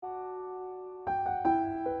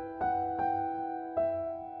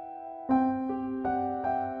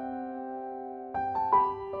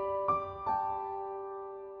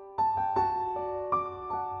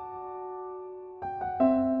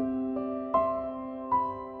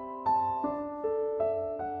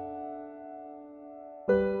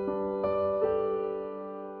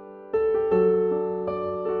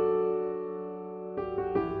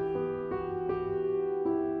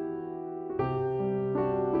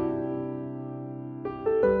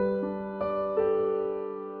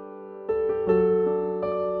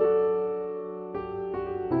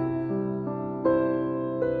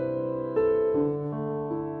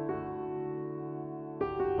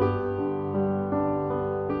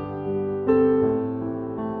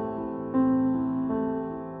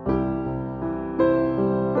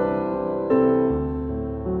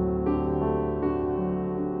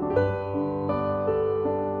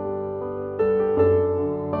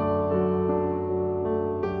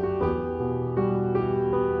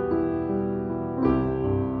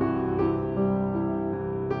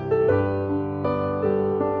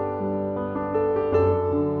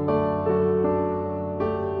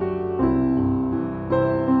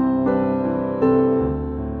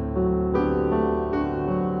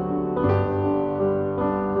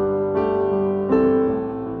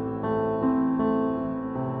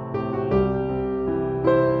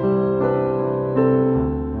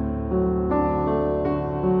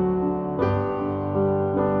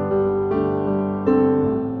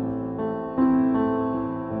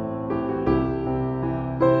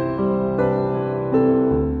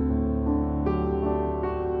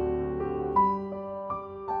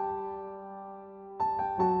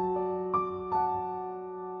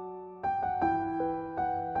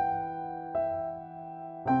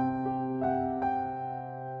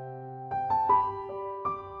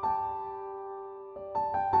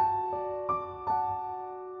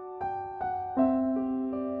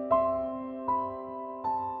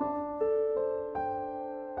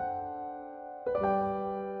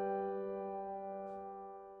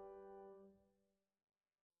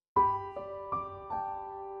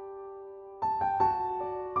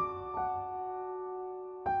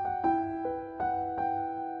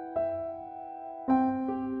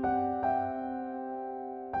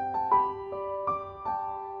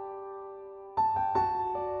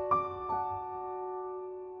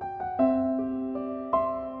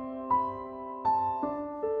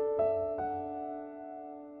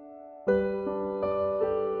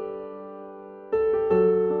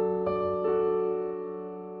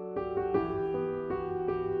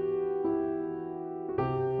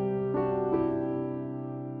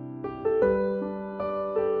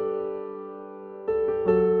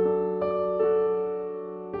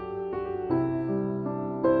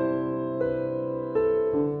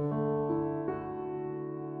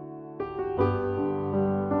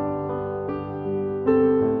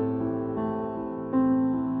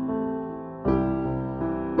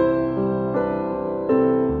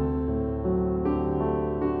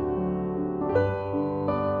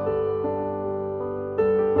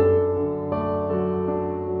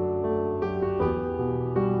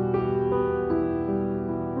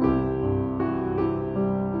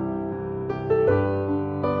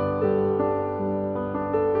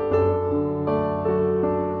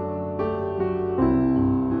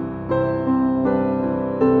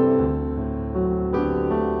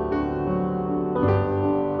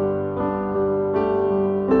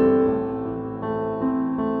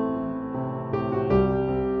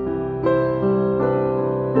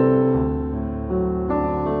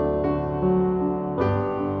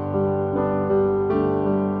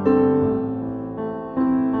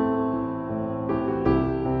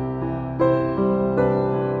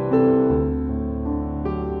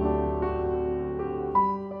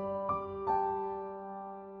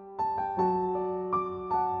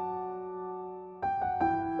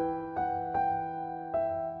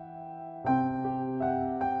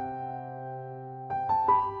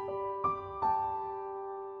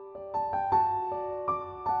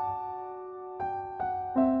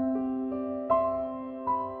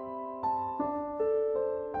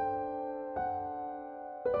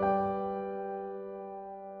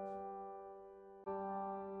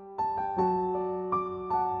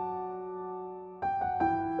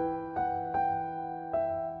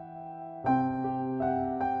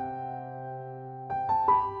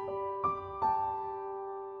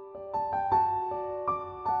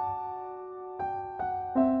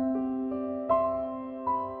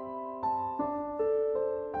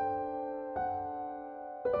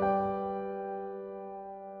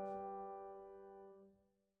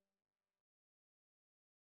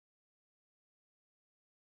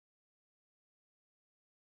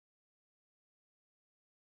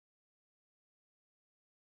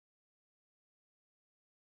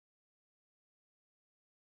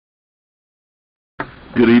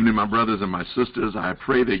Good evening, my brothers and my sisters. I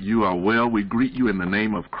pray that you are well. We greet you in the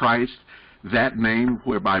name of Christ, that name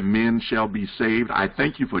whereby men shall be saved. I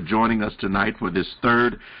thank you for joining us tonight for this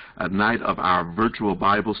third night of our virtual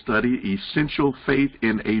Bible study, Essential Faith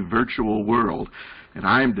in a Virtual World. And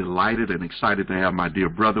I am delighted and excited to have my dear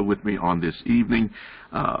brother with me on this evening,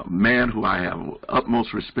 man who I have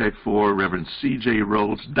utmost respect for, Reverend C.J.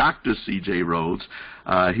 Rhodes, Dr. C.J. Rhodes.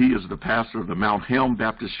 He is the pastor of the Mount Helm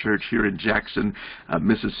Baptist Church here in Jackson,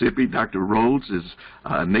 Mississippi. Dr. Rhodes is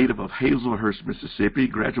a native of Hazelhurst, Mississippi,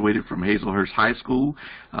 graduated from Hazelhurst High School.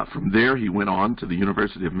 From there, he went on to the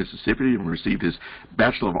University of Mississippi and received his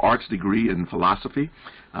Bachelor of Arts degree in philosophy.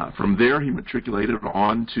 From there, he matriculated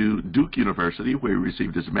on to Duke University, where he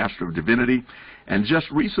received his Master of Divinity. And just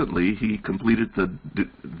recently, he completed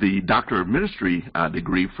the Doctor of Ministry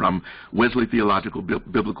degree from Wesley Theological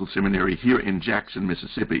Biblical Seminary here in Jackson,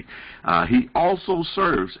 Mississippi. He also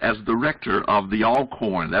serves as the rector of the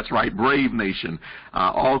Alcorn, that's right, Brave Nation,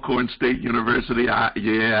 Alcorn State University. I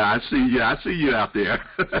see you out there.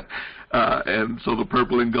 And so the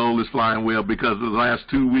purple and gold is flying well, because the last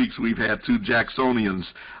 2 weeks we've had two Jacksonians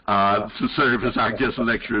to serve as our guest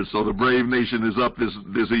lecturers. So the Brave Nation is up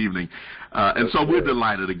this evening. And so we're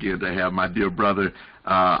delighted again to have my dear brother.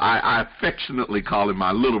 I affectionately call him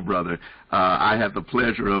my little brother. I had the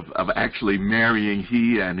pleasure of actually marrying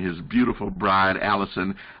he and his beautiful bride,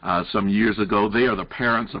 Allison, some years ago. They are the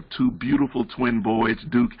parents of two beautiful twin boys,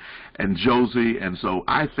 Duke and Josie, and so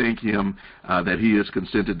I thank him that he has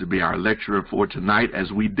consented to be our lecturer for tonight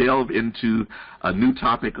as we delve into a new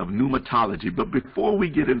topic of pneumatology. But before we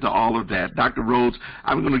get into all of that, Dr. Rhodes,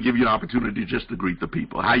 I'm going to give you an opportunity just to greet the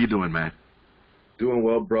people. How you doing, man? Doing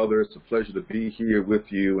well, brother. It's a pleasure to be here with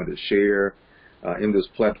you and to share in this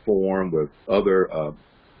platform with other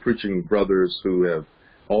preaching brothers who have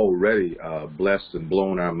already blessed and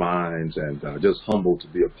blown our minds, and just humbled to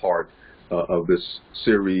be a part of this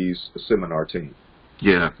series seminar team.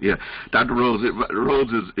 Yeah. Dr. Rhodes,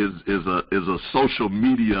 is a social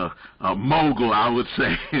media mogul, I would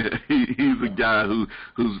say. He's a guy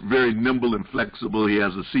who's very nimble and flexible. He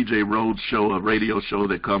has a C.J. Rhodes show, a radio show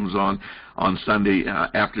that comes on Sunday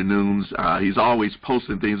afternoons. He's always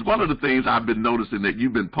posting things. One of the things I've been noticing that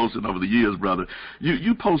you've been posting over the years, brother,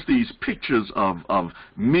 you post these pictures of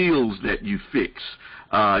meals that you fix.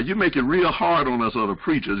 You make it real hard on us other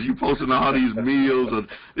preachers. You posting all these meals,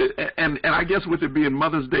 and I guess with it being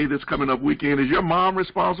Mother's Day that's coming up weekend, is your mom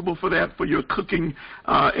responsible for that, for your cooking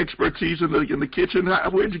expertise in the kitchen?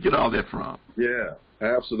 Where'd you get all that from? Yeah,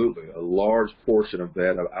 absolutely. A large portion of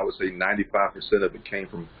that, I would say 95% of it, came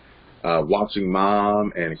from watching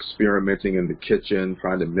Mom and experimenting in the kitchen,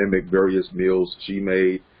 trying to mimic various meals she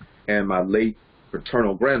made, and my late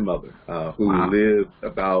paternal grandmother, who lived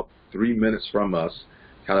about 3 minutes from us,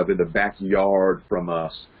 kind of in the backyard from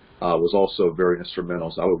us, was also very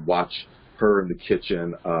instrumental. So I would watch her in the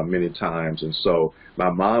kitchen many times. And so my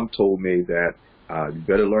mom told me that you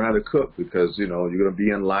better learn how to cook, because, you know, you're going to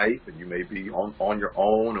be in life and you may be on your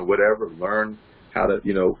own or whatever. Learn how to,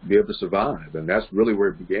 you know, be able to survive. And that's really where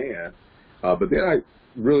it began. But then I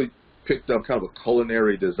really picked up kind of a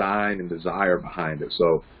culinary design and desire behind it.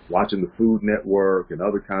 So watching the Food Network and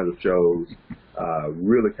other kinds of shows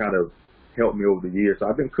really kind of helped me over the years. So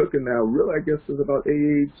I've been cooking now, really, I guess, since about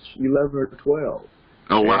age 11 or 12.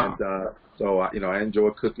 Oh, wow. And so, I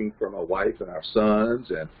enjoy cooking for my wife and our sons,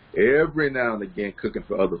 and every now and again cooking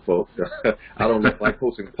for other folks. I don't like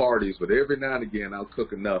hosting parties, but every now and again I'll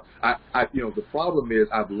cook enough. The problem is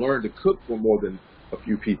I've learned to cook for more than a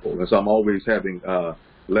few people, and so I'm always having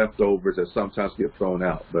leftovers that sometimes get thrown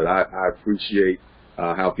out. But I appreciate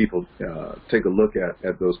how people take a look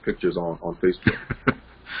at those pictures on Facebook.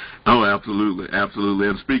 Oh, absolutely.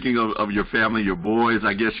 And speaking of your family, your boys,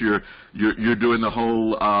 I guess you're doing the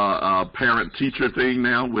whole parent-teacher thing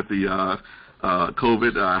now with the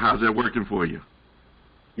COVID. How's that working for you?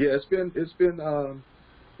 Yeah, it's been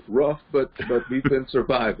rough, but we've been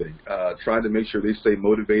surviving. Trying to make sure they stay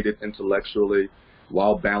motivated intellectually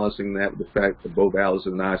while balancing that with the fact that both Alice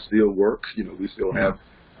and I still work. You know, we still have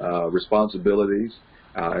responsibilities.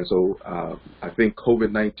 And so I think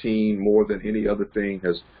COVID-19, more than any other thing,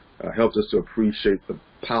 has helped us to appreciate the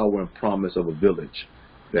power and promise of a village.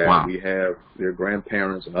 That we have their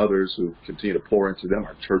grandparents and others who continue to pour into them,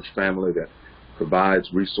 our church family that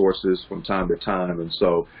provides resources from time to time. And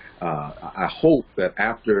so I hope that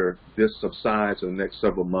after this subsides in the next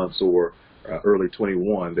several months or early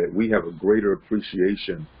 21, that we have a greater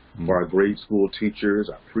appreciation for our grade school teachers,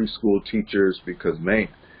 our preschool teachers, because, man,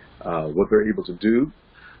 what they're able to do,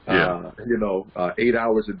 8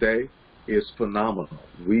 hours a day is phenomenal.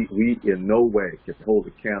 We in no way can hold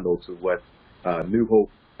a candle to what New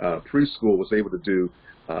Hope Preschool was able to do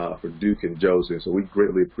for Duke and Josie. So we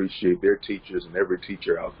greatly appreciate their teachers and every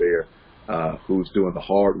teacher out there who's doing the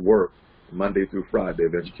hard work Monday through Friday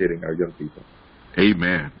of educating our young people.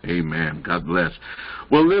 Amen. Amen. God bless.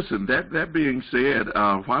 Well, listen, that being said,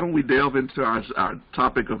 why don't we delve into our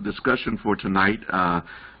topic of discussion for tonight,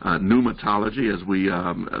 pneumatology, as we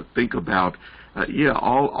think about,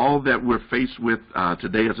 all that we're faced with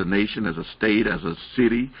today as a nation, as a state, as a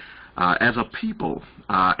city, as a people,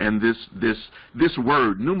 and this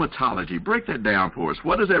word, pneumatology. Break that down for us.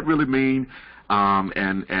 What does that really mean,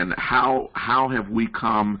 and how have we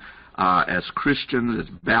come as Christians, as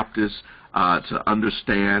Baptists, to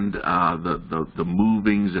understand the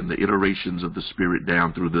movings and the iterations of the Spirit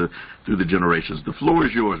down through the generations? The floor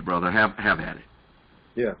is yours, brother. Have at it.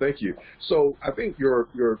 Yeah, thank you. So I think your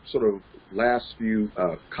sort of last few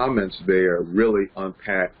comments there really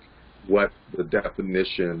unpack what the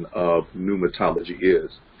definition of pneumatology is.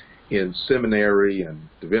 In seminary and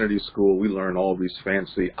divinity school, we learn all these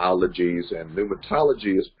fancy ologies, and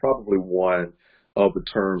pneumatology is probably one of the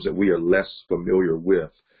terms that we are less familiar with.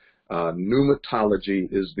 Pneumatology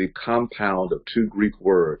is the compound of two Greek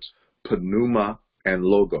words, pneuma and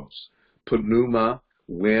logos. Pneuma,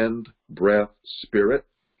 wind, breath, spirit;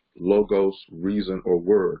 logos, reason or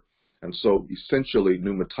word. And so essentially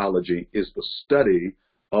pneumatology is the study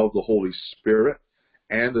of the Holy Spirit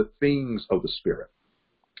and the things of the Spirit.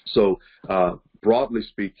 So broadly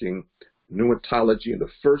speaking, pneumatology in the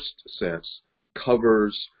first sense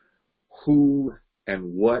covers who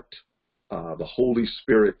and what the Holy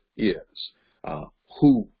Spirit is.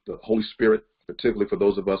 Who the Holy Spirit, particularly for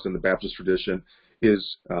those of us in the Baptist tradition,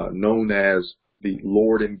 is known as the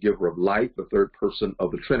Lord and giver of life, the third person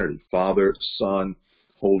of the Trinity, Father, Son,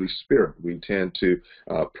 Holy Spirit. We tend to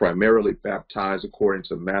primarily baptize according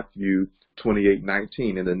to Matthew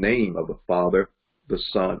 28:19 in the name of the Father, the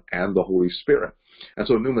Son, and the Holy Spirit. And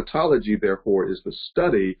so pneumatology, therefore, is the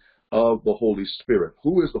study of the Holy Spirit.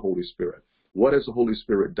 Who is the Holy Spirit? What has the Holy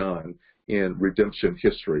Spirit done in redemption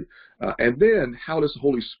history? And then how does the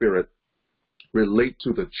Holy Spirit relate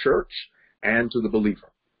to the church and to the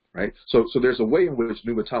believer? Right? So there's a way in which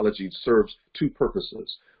pneumatology serves two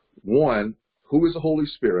purposes. One, who is the Holy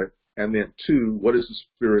Spirit? And then two, what is the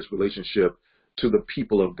Spirit's relationship to the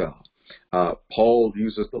people of God? Paul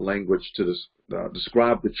uses the language to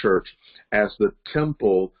describe the church as the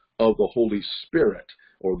temple of the Holy Spirit,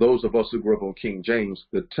 or those of us who grew up on King James,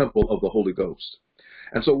 the temple of the Holy Ghost.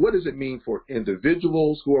 And so what does it mean for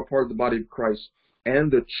individuals who are part of the body of Christ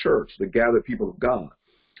and the church, the gathered people of God,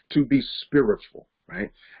 to be spiritual,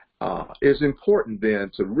 right? It's important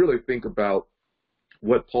then to really think about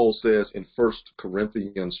what Paul says in 1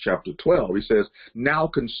 Corinthians chapter 12. He says, now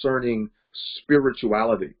concerning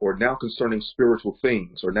spirituality, or now concerning spiritual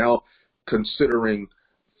things, or now considering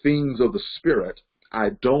things of the Spirit,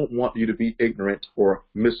 I don't want you to be ignorant or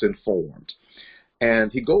misinformed.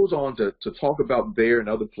 And he goes on to talk about there and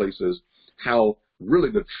other places how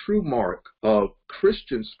really the true mark of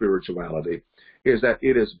Christian spirituality is that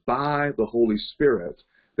it is by the Holy Spirit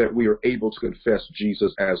that we are able to confess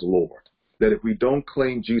Jesus as Lord. That if we don't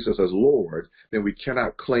claim Jesus as Lord, then we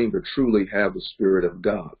cannot claim to truly have the Spirit of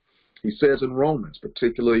God. He says in Romans,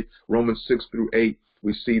 particularly Romans 6-8,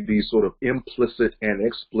 we see these sort of implicit and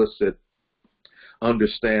explicit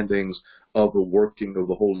understandings of the working of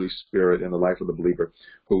the Holy Spirit in the life of the believer,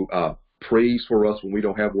 who prays for us when we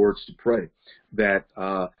don't have words to pray, that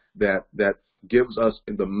gives us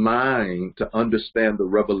in the mind to understand the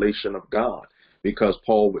revelation of God. Because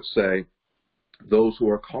Paul would say, those who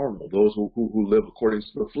are carnal, those who live according to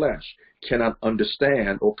the flesh, cannot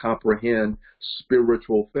understand or comprehend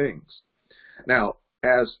spiritual things. Now,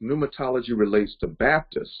 as pneumatology relates to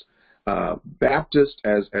Baptists,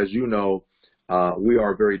 as you know, we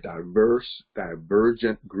are a very diverse,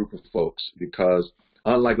 divergent group of folks, because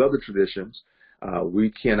unlike other traditions, we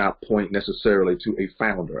cannot point necessarily to a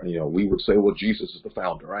founder. You know, we would say, well, Jesus is the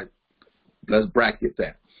founder, right? Let's bracket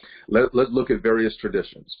that. Let's look at various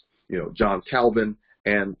traditions. You know, John Calvin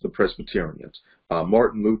and the Presbyterians,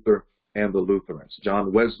 Martin Luther and the Lutherans,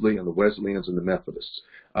 John Wesley and the Wesleyans and the Methodists,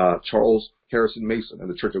 Charles Harrison Mason and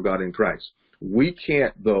the Church of God in Christ. We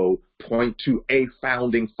can't, though, point to a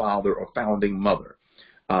founding father or founding mother.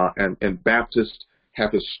 And Baptists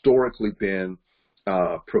have historically been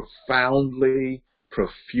profoundly,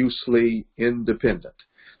 profusely independent.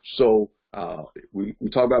 So we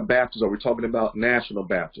talk about Baptists. Are we talking about national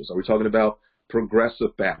Baptists? Are we talking about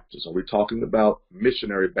progressive Baptists? Are we talking about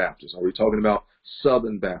missionary Baptists? Are we talking about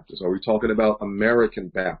Southern Baptists? Are we talking about American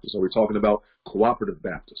Baptists? Are we talking about cooperative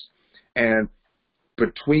Baptists? And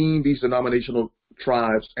between these denominational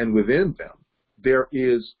tribes and within them, there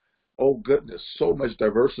is, oh goodness, so much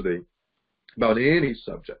diversity about any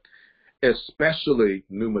subject, especially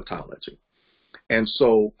pneumatology. And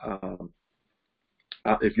so,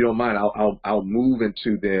 if you don't mind, I'll move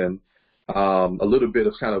into then a little bit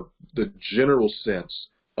of kind of the general sense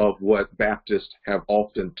of what Baptists have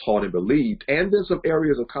often taught and believed, and then some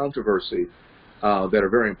areas of controversy that are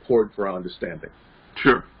very important for our understanding.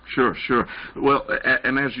 Sure. Well,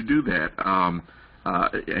 and as you do that,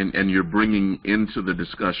 and you're bringing into the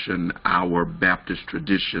discussion our Baptist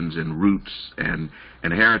traditions and roots and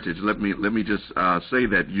heritage, let me just say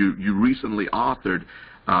that you recently authored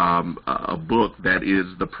a book that is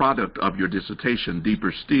the product of your dissertation,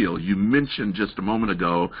 Deeper Still. You mentioned just a moment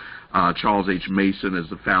ago Charles H. Mason as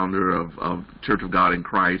the founder of Church of God in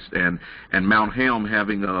Christ, and Mount Helm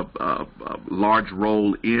having a large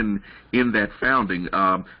role in that founding.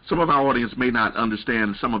 Some of our audience may not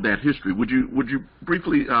understand some of that history. Would you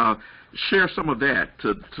briefly share some of that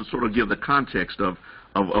to sort of give the context of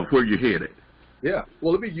where you're headed? Yeah.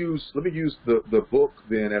 Well, let me use the book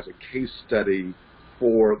then as a case study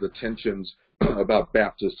for the tensions about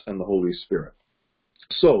Baptists and the Holy Spirit.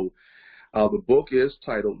 So the book is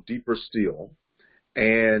titled Deeper Still,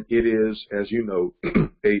 and it is, as you know,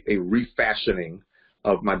 a refashioning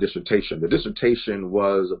of my dissertation. The dissertation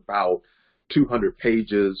was about 200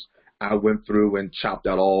 pages. I went through and chopped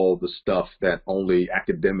out all the stuff that only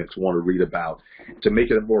academics want to read about to make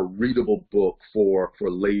it a more readable book for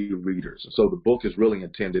lay readers. So the book is really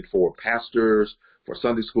intended for pastors, for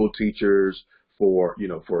Sunday school teachers, for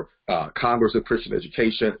Congress of Christian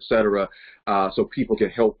Education, et cetera, so people can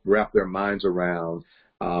help wrap their minds around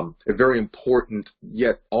a very important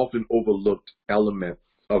yet often overlooked element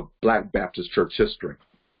of Black Baptist church history.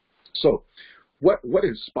 So what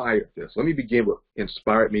inspired this? Let me begin with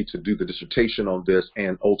inspired me to do the dissertation on this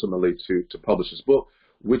and ultimately to publish this book,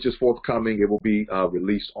 which is forthcoming. It will be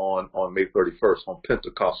released on May 31st, on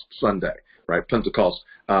Pentecost Sunday, right? Pentecost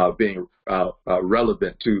being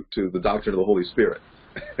relevant to the doctrine of the Holy Spirit.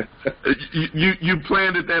 You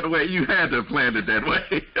planned it that way. You had to have planned it that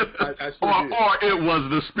way. I sure did. Or it was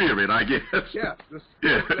the Spirit, I guess. Yeah, the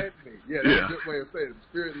Spirit led me. Yeah, that's a good way of saying it. The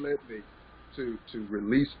Spirit led me to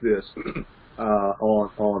release this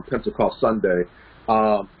on Pentecost Sunday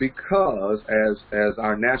because, as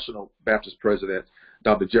our National Baptist President,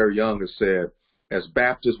 Dr. Jerry Young, has said, as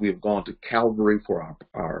Baptists, we have gone to Calvary for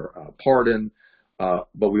our pardon,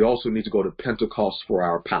 but we also need to go to Pentecost for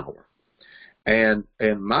our power. And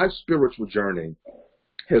my spiritual journey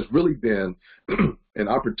has really been an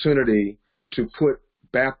opportunity to put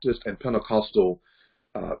Baptist and Pentecostal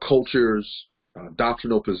cultures,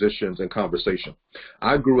 doctrinal positions in conversation.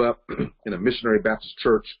 I grew up in a missionary Baptist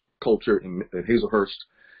church culture in Hazelhurst,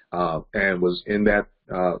 and was in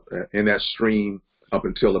that stream up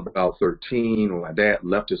until about 13, when my dad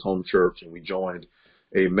left his home church and we joined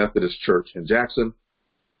a Methodist church in Jackson.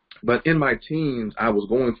 But in my teens, I was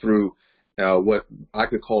going through what I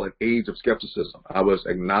could call an age of skepticism. I was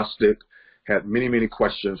agnostic, had many, many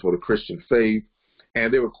questions for the Christian faith,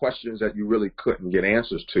 and there were questions that you really couldn't get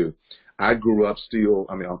answers to. I grew up still,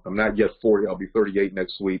 I'm not yet 40, I'll be 38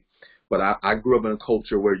 next week, but I grew up in a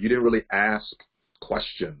culture where you didn't really ask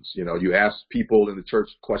questions. You ask people in the church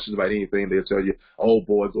questions about anything, they'll tell you, oh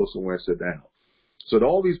boy, go somewhere and sit down. So to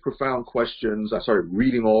all these profound questions, I started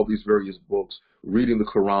reading all these various books, reading the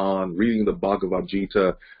Quran, reading the Bhagavad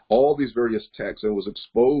Gita, all these various texts, and was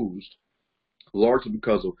exposed largely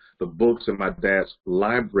because of the books in my dad's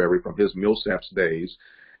library from his Millsaps days,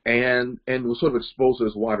 and was sort of exposed to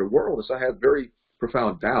this wider world. And so I had very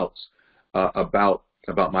profound doubts about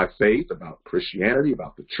my faith, about Christianity,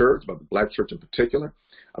 about the church, about the Black church in particular,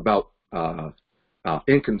 about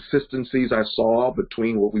inconsistencies I saw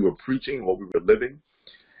between what we were preaching and what we were living.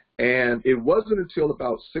 And it wasn't until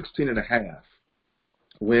about 16 and a half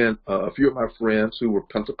when a few of my friends who were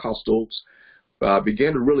Pentecostals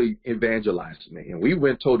began to really evangelize me. And we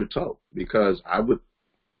went toe to toe because I would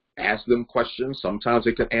ask them questions. Sometimes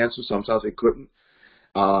they could answer, sometimes they couldn't.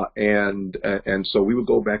 And so we would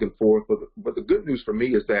go back and forth. But the good news for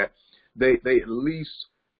me is that they at least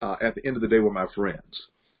at the end of the day were my friends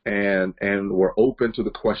and were open to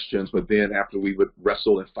the questions. But then after we would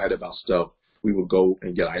wrestle and fight about stuff, we would go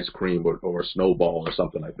and get ice cream or a snowball or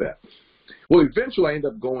something like that. Well, eventually I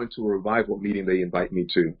ended up going to a revival meeting they invite me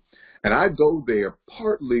to. And I go there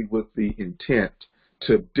partly with the intent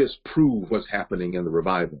to disprove what's happening in the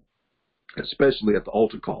revival, especially at the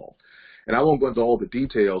altar call. And I won't go into all the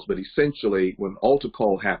details, but essentially when altar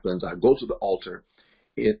call happens, I go to the altar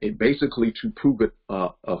it basically to prove it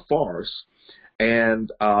a farce.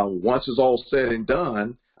 And once it's all said and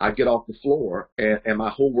done, I get off the floor and my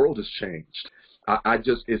whole world has changed. I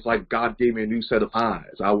just, it's like God gave me a new set of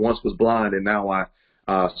eyes. I once was blind and now I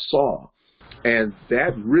saw. And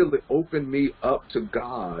that really opened me up to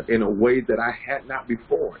God in a way that I had not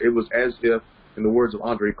before. It was as if, in the words of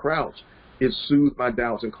Andre Crouch, it soothed my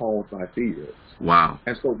doubts and calmed my fears. Wow.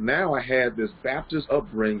 And so now I had this Baptist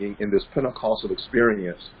upbringing in this Pentecostal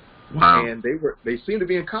experience. Wow. And they seemed to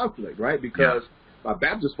be in conflict, right? Because my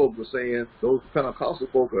Baptist folk were saying those Pentecostal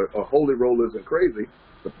folk are holy rollers and crazy.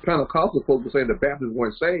 The Pentecostal folk were saying the Baptists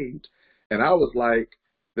weren't saved. And I was like,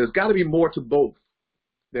 there's got to be more to both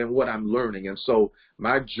than what I'm learning. And so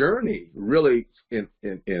my journey really in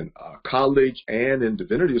college and in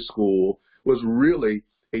divinity school was really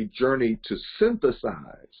a journey to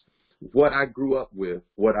synthesize what I grew up with,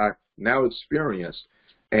 what I now experience.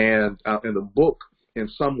 And the book, in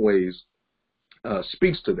some ways,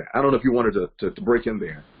 speaks to that. I don't know if you wanted to break in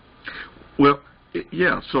there. Well,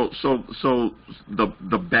 yeah. So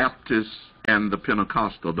the Baptist and the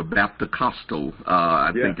Pentecostal, the Baptist-costal,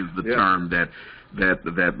 I think is the term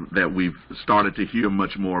that we've started to hear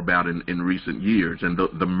much more about in recent years, and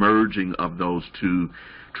the merging of those two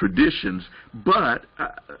traditions. But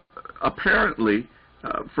apparently,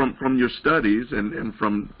 from your studies and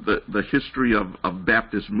from the history of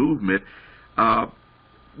Baptist movement,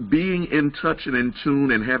 being in touch and in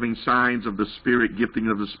tune and having signs of the Spirit, gifting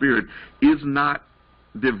of the Spirit, is not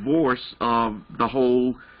divorce of the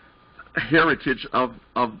whole heritage of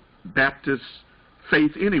Baptist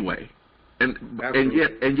faith anyway.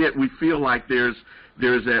 And yet we feel like there's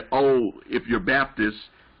that, oh, if you're Baptist,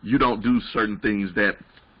 you don't do certain things that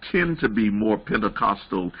tend to be more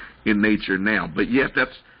Pentecostal in nature now. But yet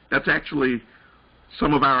that's actually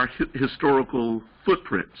some of our historical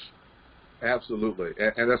footprints. Absolutely,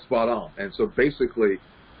 and that's spot on. And so basically,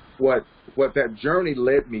 what that journey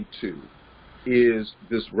led me to is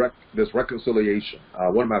this reconciliation.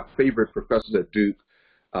 One of my favorite professors at Duke,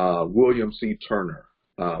 William C. Turner,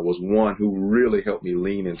 was one who really helped me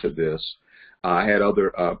lean into this. I had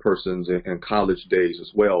other persons in college days as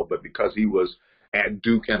well, but because he was at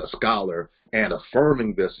Duke and a scholar and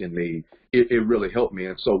affirming this in me, it really helped me.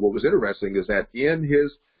 And so what was interesting is that in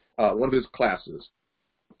his one of his classes,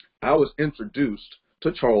 I was introduced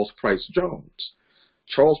to Charles Price Jones.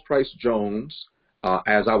 Charles Price Jones,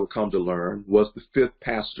 as I would come to learn, was the 5th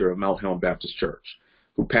pastor of Mount Helm Baptist Church,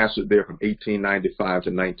 who pastored there from 1895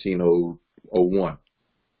 to 1901.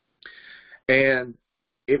 And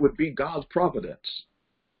it would be God's providence,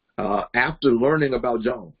 after learning about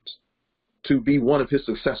Jones, to be one of his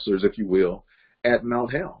successors, if you will, at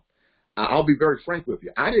Mount Helm. I'll be very frank with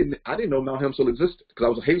you. I didn't know Mount Helm still existed, because I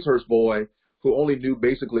was a Hazehurst boy who only knew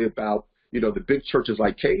basically about, the big churches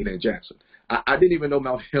like Cade and Jackson. I didn't even know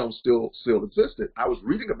Mount Helm still existed. I was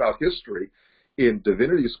reading about history in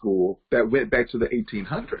divinity school that went back to the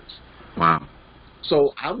 1800s. Wow.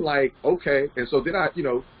 So I'm like, okay. And so then I,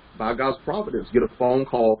 by God's providence, get a phone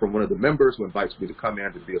call from one of the members who invites me to come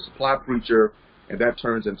in to be a supply preacher. And that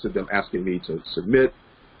turns into them asking me to submit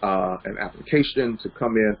an application to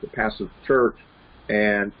come in to pastor the church.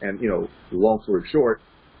 And long story short,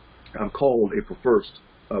 I'm called April 1st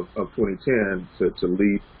of 2010 to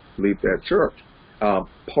lead that church,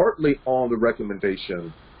 partly on the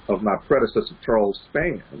recommendation of my predecessor, Charles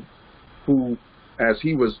Spann, who, as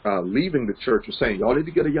he was leaving the church, was saying, y'all need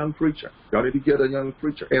to get a young preacher. Y'all need to get a young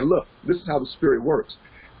preacher. And look, this is how the Spirit works.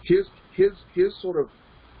 His sort of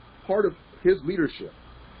part of his leadership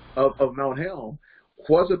of Mount Helm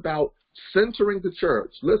was about centering the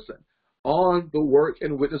church, listen, on the work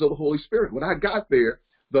and witness of the Holy Spirit. When I got there,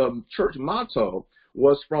 the church motto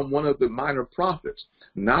was from one of the minor prophets: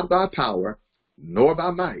 not by power, nor by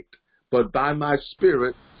might, but by my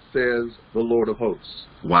Spirit, says the Lord of hosts.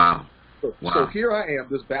 Wow. So here I am,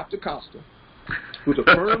 this Baptist Costal, who's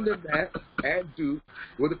affirmed in that at Duke,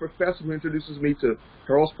 with a professor who introduces me to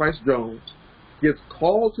Charles Price Jones, gets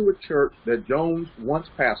called to a church that Jones once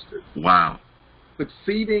pastored. Wow.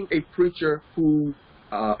 Succeeding a preacher who,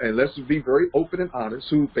 and let's be very open and honest,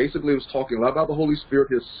 who basically was talking a lot about the Holy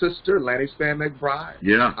Spirit, his sister, Lanny Span McBride.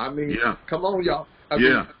 Yeah. I mean, yeah. Come on, y'all. I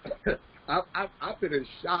mean, I've been in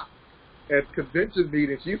shock at convention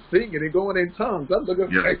meetings. She's singing and going in tongues. I'm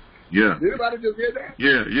looking like, did anybody just hear that?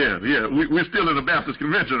 Yeah. We're still in the Baptist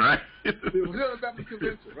convention, right? We're still in the Baptist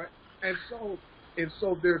convention, right? And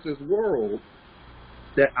so there's this world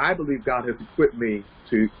that I believe God has equipped me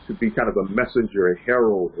to be kind of a messenger, a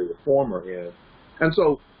herald, a reformer in. And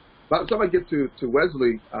so by the time I get to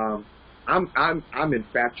Wesley, I'm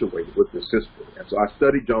infatuated with this history. And so I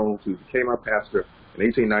studied Jones, who became our pastor in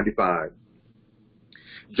 1895.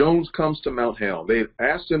 Jones comes to Mount Helm. They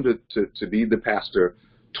asked him to be the pastor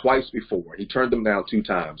twice before. He turned them down 2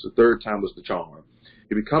 times. The third time was the charm.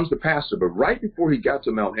 He becomes the pastor, but right before he got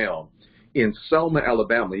to Mount Helm, in Selma,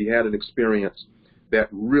 Alabama, he had an experience that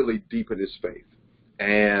really deepened his faith.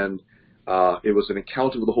 And it was an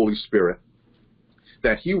encounter with the Holy Spirit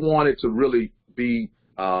that he wanted to really be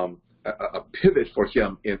a pivot for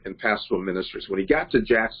him in pastoral ministries. When he got to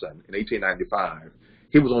Jackson in 1895,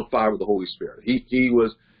 he was on fire with the Holy Spirit. He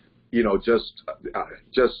was,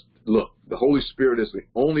 just look, the Holy Spirit is the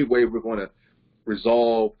only way we're going to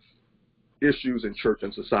resolve issues in church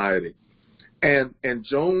and society. And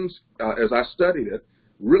Jones, as I studied it,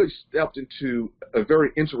 really stepped into a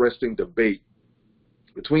very interesting debate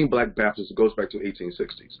between black Baptists that goes back to the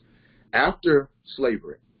 1860s. After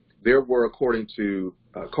slavery, there were, according to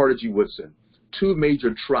Carter G. Woodson, 2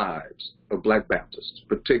 major tribes of black Baptists,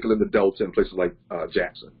 particularly in the Delta and places like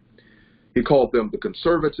Jackson. He called them the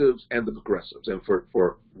conservatives and the progressives. And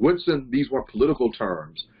for Woodson, these weren't political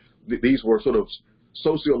terms. These were sort of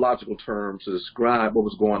sociological terms to describe what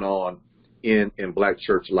was going on in black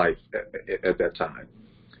church life at that time.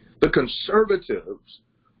 The conservatives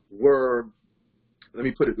were, let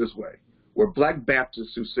me put it this way, were black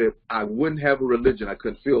Baptists who said, I wouldn't have a religion I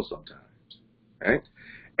couldn't feel sometimes, right?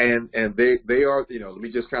 And they are, let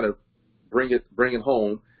me just kind of bring it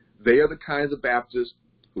home. They are the kinds of Baptists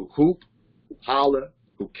who hoop, who holler,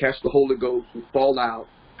 who catch the Holy Ghost, who fall out,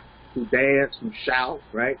 who dance, who shout,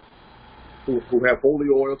 right? Who have holy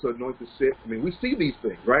oil to anoint the sick. I mean, we see these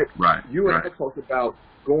things, right? Right. You and I talked about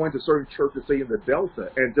going to certain churches, say in the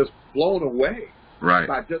Delta, and just blown away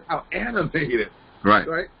by just how animated, right?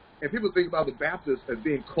 And people think about the Baptists as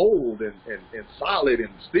being cold and solid and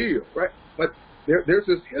steel, right? But there's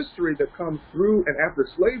this history that comes through and after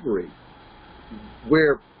slavery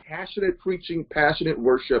where passionate preaching, passionate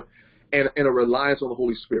worship, and a reliance on the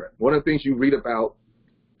Holy Spirit. One of the things you read about,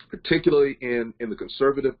 particularly in the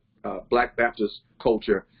conservative black Baptist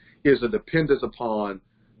culture, is a dependence upon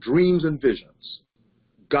dreams and visions,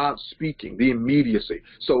 God speaking, the immediacy.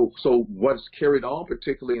 So what's carried on,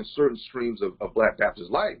 particularly in certain streams of black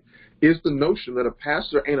Baptist life, is the notion that a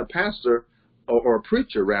pastor ain't a pastor, or a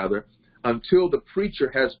preacher rather, until the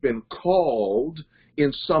preacher has been called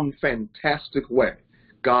in some fantastic way.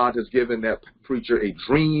 God has given that preacher a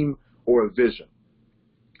dream or a vision.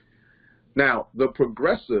 Now, the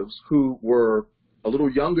progressives, who were a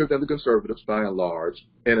little younger than the conservatives by and large,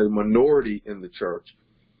 and a minority in the church,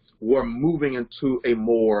 were moving into a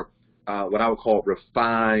more, what I would call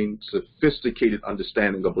refined, sophisticated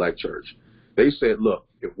understanding of black church. They said, look,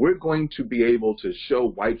 if we're going to be able to show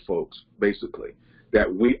white folks, basically,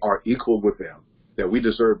 that we are equal with them, that we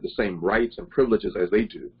deserve the same rights and privileges as they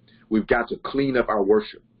do, we've got to clean up our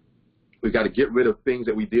worship. We've got to get rid of things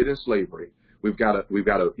that we did in slavery. We've got to,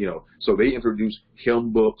 so they introduced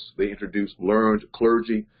hymn books. They introduced learned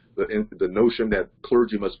clergy, the notion that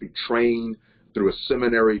clergy must be trained through a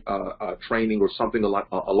seminary training or something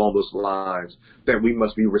along those lines, that we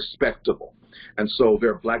must be respectable. And so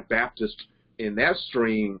there are black Baptists in that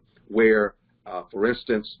stream where, for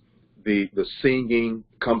instance, the singing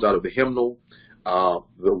comes out of the hymnal.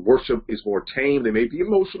 The worship is more tame. They may be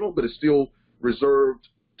emotional, but it's still reserved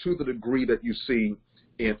to the degree that you see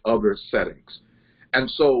in other settings. And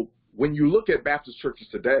so when you look at Baptist churches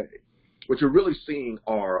today, what you're really seeing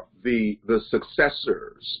are the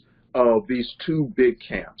successors of these 2 big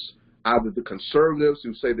camps, either the conservatives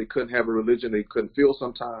who say they couldn't have a religion they couldn't feel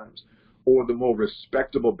sometimes, or the more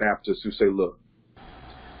respectable Baptists who say, look,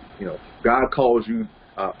 God calls you,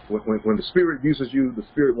 when the Spirit uses you, the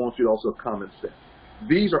Spirit wants you to also have common sense.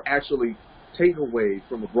 These are actually takeaways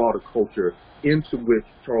from a broader culture into which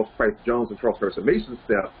Charles Price Jones and Charles Harrison Mason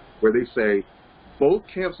step, where they say both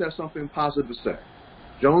camps have something positive to say.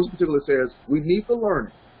 Jones particularly says we need the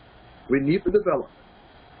learning, we need the development,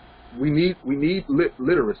 we need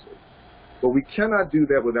literacy, but we cannot do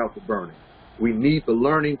that without the burning. We need the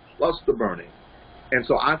learning plus the burning. And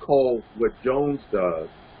so I call what Jones does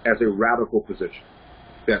as a radical position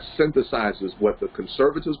that synthesizes what the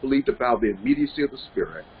conservatives believed about the immediacy of the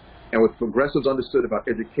Spirit and what progressives understood about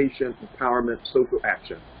education, empowerment, social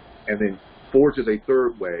action, and then forges a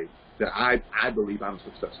third way that I believe I'm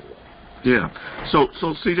successful with. Yeah. So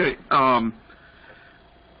CJ,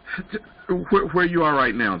 where you are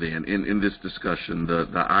right now then in this discussion,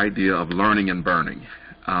 the idea of learning and burning,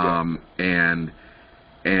 and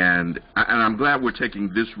I'm glad we're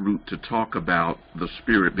taking this route to talk about the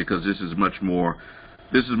Spirit, because this is much more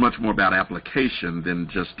about application than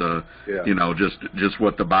just just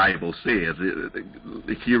what the Bible says.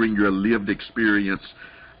 Hearing your lived experience,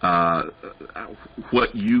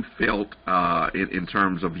 what you felt in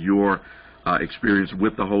terms of your experience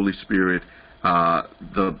with the Holy Spirit,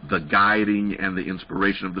 the guiding and the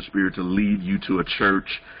inspiration of the Spirit to lead you to a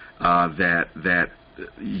church that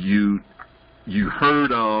you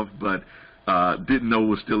heard of but didn't know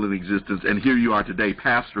was still in existence, and here you are today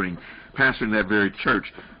pastoring that very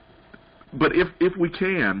church. But if we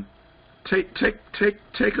can take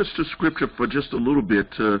us to Scripture for just a little bit,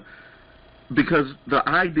 because the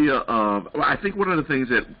idea of, I think one of the things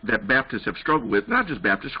that Baptists have struggled with, not just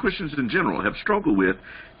Baptists, Christians in general have struggled with,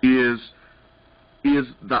 is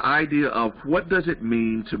the idea of what does it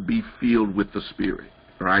mean to be filled with the Spirit,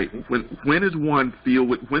 right? When is one filled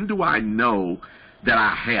with? When do I know that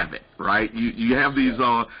I have it, right? You have these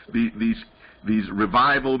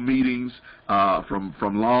revival meetings from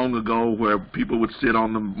long ago where people would sit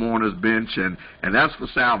on the mourner's bench, and that's for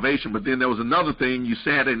salvation. But then there was another thing, you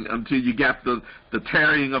sat in until you got the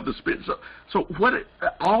tarrying of the Spirit. So what?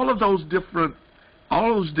 All of those different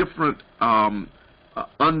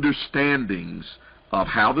understandings of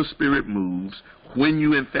how the Spirit moves, when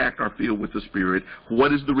you in fact are filled with the Spirit,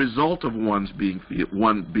 what is the result of one being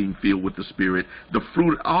filled with the Spirit, the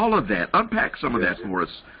fruit, all of that. Unpack some of that for us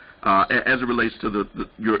as it relates to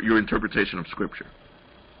your interpretation of Scripture.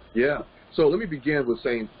 Yeah. So let me begin with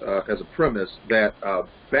saying, as a premise, that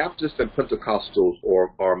Baptists and Pentecostals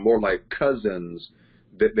are more like cousins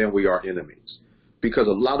than we are enemies, because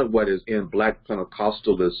a lot of what is in Black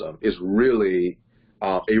Pentecostalism is really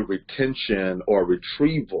a retention or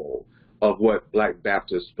retrieval of what Black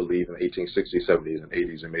Baptists believe in the 1860s, 70s, and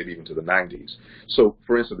 80s, and maybe even to the 90s. So,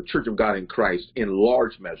 for instance, the Church of God in Christ, in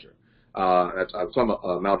large measure, I was talking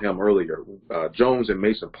about Mount Helm earlier, Jones and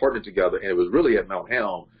Mason partnered together, and it was really at Mount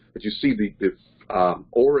Helm that you see the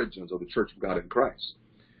origins of the Church of God in Christ.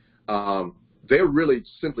 They're really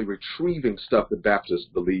simply retrieving stuff that Baptists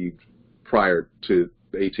believed prior to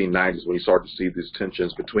the 1890s, when you started to see these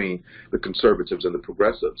tensions between the conservatives and the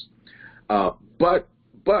progressives. But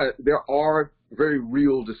there are very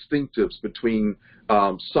real distinctives between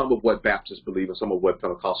some of what Baptists believe and some of what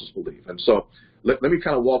Pentecostals believe. And so let me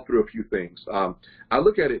kind of walk through a few things. I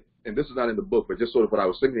look at it, and this is not in the book, but just sort of what I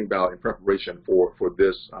was thinking about in preparation for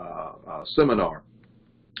this seminar,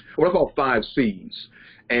 what I call 5 C's.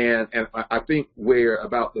 And I think where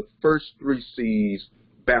about the first 3 C's,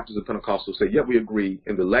 Baptists and Pentecostals say, yeah, we agree.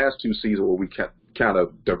 In the last 2 C's where we kind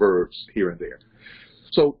of diverge here and there.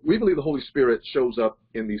 So we believe the Holy Spirit shows up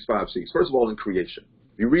in these 5 C's. First of all, in creation.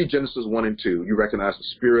 If you read Genesis 1 and 2, you recognize the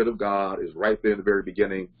Spirit of God is right there in the very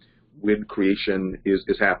beginning when creation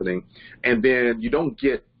is happening. And then you don't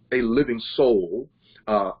get a living soul,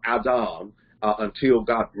 Adam, until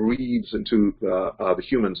God breathes into the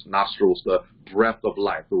human's nostrils the breath of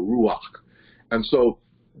life, the ruach. And so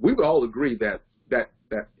we would all agree that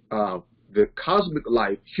the cosmic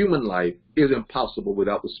life, human life, is impossible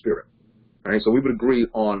without the Spirit. Right? So we would agree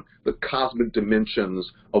on the cosmic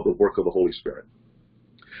dimensions of the work of the Holy Spirit.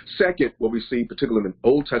 Second, what we see, particularly in the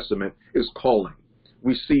Old Testament, is calling.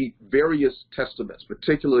 We see various testaments,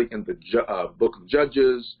 particularly in the book of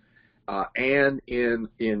Judges and in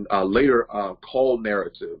later call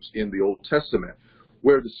narratives in the Old Testament,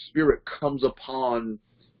 where the Spirit comes upon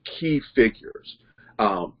key figures.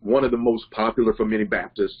 One of the most popular for many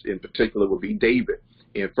Baptists in particular would be David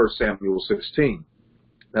in 1 Samuel 16.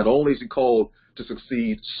 Not only is he called to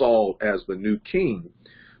succeed Saul as the new king,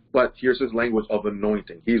 but here's his language of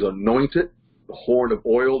anointing. He's anointed, the horn of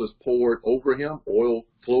oil is poured over him, oil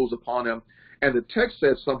flows upon him, and the text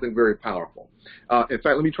says something very powerful. In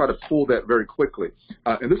fact, let me try to pull that very quickly.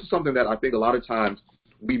 And this is something that I think a lot of times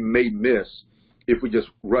we may miss if we just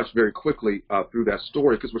rush very quickly through that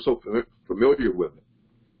story because we're so familiar with it.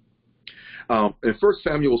 In 1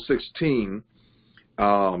 Samuel 16,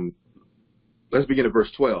 let's begin at verse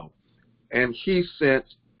 12. And he sent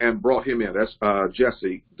and brought him in. That's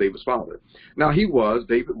Jesse, David's father. Now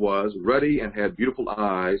David was ruddy and had beautiful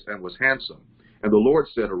eyes and was handsome. And the Lord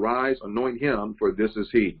said, arise, anoint him, for this is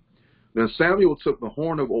he. Then Samuel took the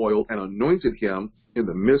horn of oil and anointed him in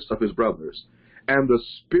the midst of his brothers. And the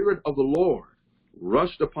Spirit of the Lord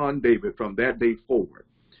rushed upon David from that day forward.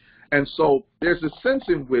 And so there's a sense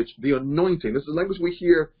in which the anointing, this is language we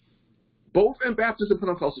hear both in Baptist and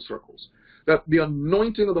Pentecostal circles, that the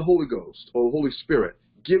anointing of the Holy Ghost or the Holy Spirit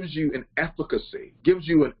gives you an efficacy, gives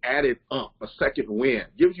you an added a second wind,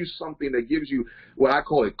 gives you something that gives you what I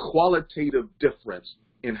call a qualitative difference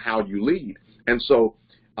in how you lead. And so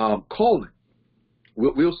calling,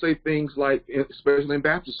 we'll say things like, especially in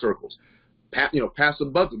Baptist circles, Pastor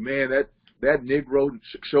Butler, man, that Negro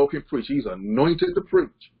sure can preach. He's anointed to preach,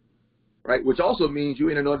 right? Which also means you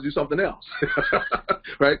ain't anointed to do something else,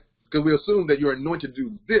 right? Because we assume that you're anointed to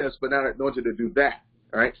do this, but not anointed to do that,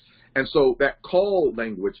 right? And so that call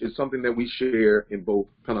language is something that we share in both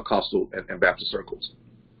Pentecostal and Baptist circles.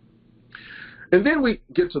 And then we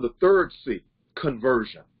get to the third C,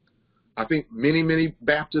 conversion. I think many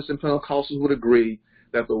Baptists and Pentecostals would agree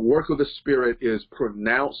that the work of the Spirit is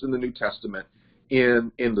pronounced in the New Testament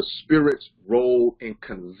in the Spirit's role in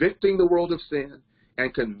convicting the world of sin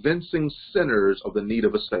and convincing sinners of the need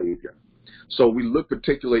of a Savior. So we look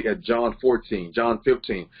particularly at John 14, John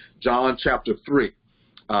 15, John chapter 3.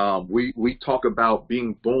 We talk about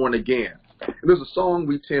being born again. And there's a song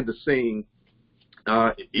we tend to sing,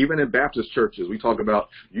 even in Baptist churches. We talk about,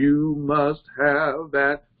 you must have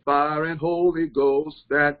that fire and Holy Ghost,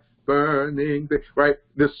 that burning thing, right?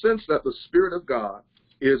 The sense that the Spirit of God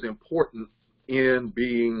is important in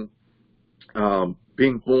being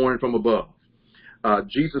born from above.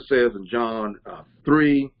 Jesus says in John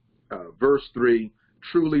 3, verse 3,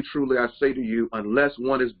 truly, truly, I say to you, unless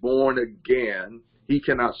one is born again, he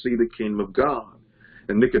cannot see the kingdom of God.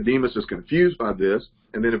 And Nicodemus is confused by this.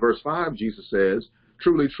 And then in verse 5, Jesus says,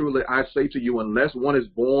 truly, truly, I say to you, unless one is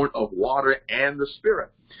born of water and the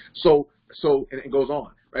Spirit. So, and it goes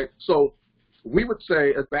on, right? So we would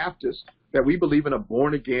say as Baptists that we believe in a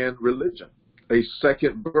born-again religion, a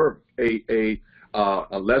second birth,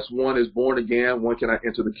 unless one is born again, one cannot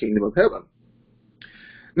enter the kingdom of heaven.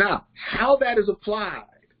 Now, how that is applied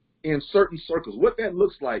in certain circles, what that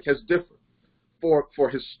looks like has differed. For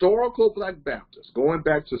historical Black Baptists, going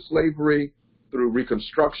back to slavery through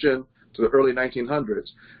Reconstruction to the early 1900s,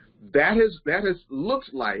 that has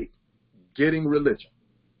looked like getting religion.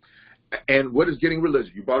 And what is getting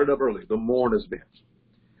religion? You brought it up earlier, the mourner's bench.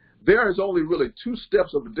 There is only really two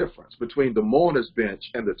steps of the difference between the mourner's bench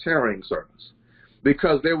and the tarrying service,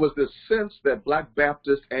 because there was this sense that Black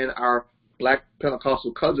Baptists and our Black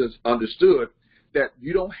Pentecostal cousins understood that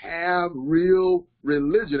you don't have real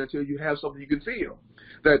religion until you have something you can feel.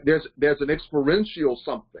 That there's an experiential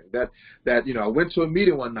something that I went to a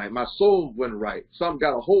meeting one night, my soul went right, something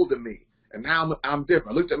got a hold of me, and now I'm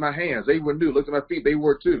different. I looked at my hands, they were new. Looked at my feet, they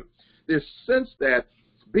were too. There's sense that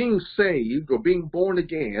being saved or being born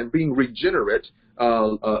again, being regenerate,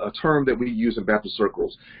 a term that we use in Baptist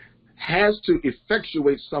circles, has to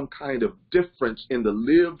effectuate some kind of difference in the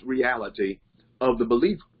lived reality of the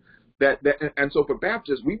believer. And so for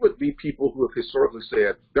Baptists, we would be people who have historically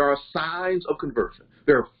said there are signs of conversion.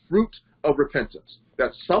 There are fruit of repentance. That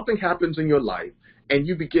something happens in your life and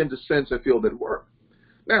you begin to sense and feel that work.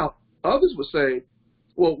 Now, others would say,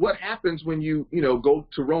 well, what happens when you go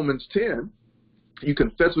to Romans 10, you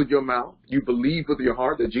confess with your mouth, you believe with your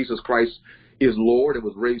heart that Jesus Christ is Lord and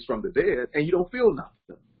was raised from the dead, and you don't feel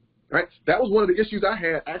nothing. Right? That was one of the issues I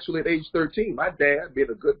had actually at age 13. My dad, being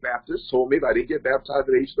a good Baptist, told me if I didn't get baptized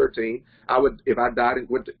at age 13, if I died at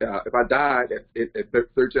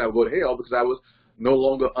 13, I would go to hell because I was no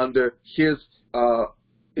longer under his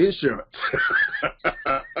insurance.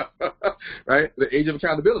 Right? The age of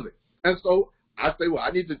accountability. And so I say, well,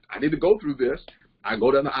 I need to go through this. I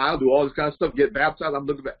go down the aisle, do all this kind of stuff, get baptized.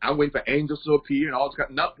 I'm waiting for angels to appear and all this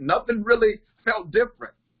kind of nothing really felt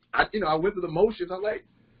different. I went through the motions. I'm like,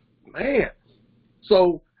 man.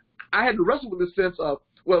 So I had to wrestle with this sense of,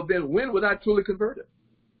 well, then when was I truly converted?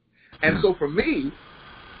 And so for me,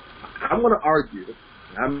 I'm going to argue,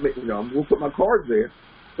 I'm going to put my cards there,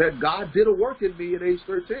 that God did a work in me at age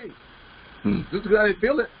 13. Just because I didn't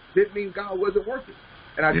feel it didn't mean God wasn't working.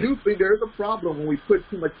 And I do think there is a problem when we put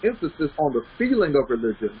too much emphasis on the feeling of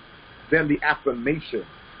religion than the affirmation.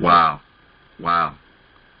 Wow.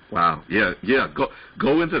 Yeah.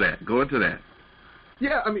 Go into that.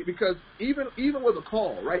 Yeah, I mean, because even with a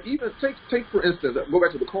call, right? Even take for instance, go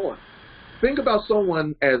back to the calling. Think about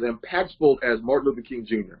someone as impactful as Martin Luther King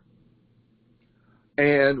Jr.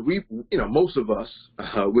 And most of us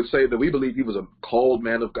would say that we believe he was a called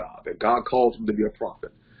man of God, that God called him to be a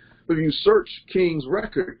prophet. But if you search King's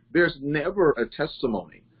record, there's never a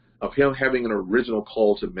testimony of him having an original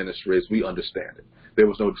call to ministry as we understand it. There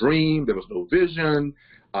was no dream, there was no vision.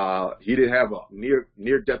 He didn't have a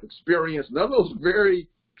near-death experience. None of those very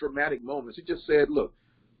dramatic moments. He just said, look,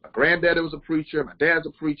 my granddaddy was a preacher. My dad's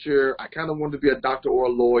a preacher. I kind of wanted to be a doctor or a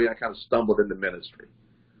lawyer. I kind of stumbled into ministry.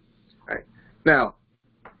 Right? Now,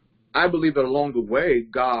 I believe that along the way,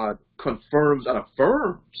 God confirms and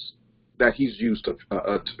affirms that he's used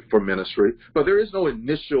for ministry. But there is no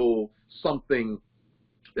initial something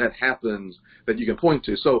that happens that you can point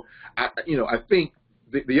to. So, I think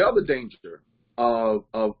the other danger of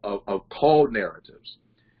called narratives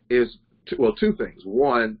is, two things.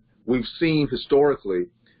 One, we've seen historically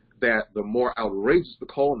that the more outrageous the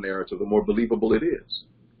call narrative, the more believable it is.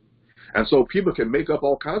 And so people can make up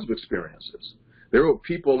all kinds of experiences. There were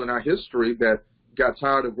people in our history that got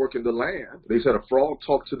tired of working the land, they said a frog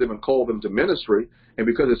talked to them and called them to ministry. And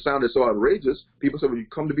because it sounded so outrageous, people said, well, you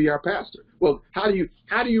come to be our pastor. Well, how do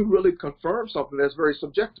you really confirm something that's very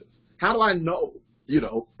subjective? How do I know,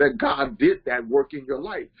 that God did that work in your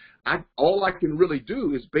life? All I can really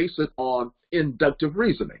do is base it on inductive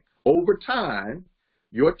reasoning. Over time,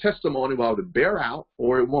 your testimony will either bear out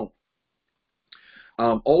or it won't.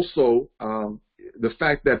 Also, the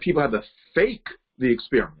fact that people have to fake the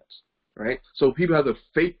experience, right? So people have to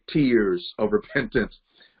fake tears of repentance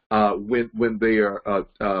when they are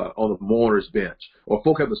on the mourner's bench, or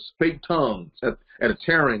folk have the fake tongues at a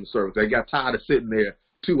tarrying service. They got tired of sitting there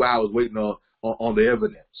 2 hours waiting on the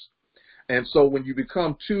evidence. And so when you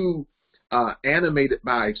become too animated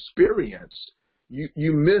by experience,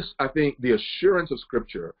 you miss, I think, the assurance of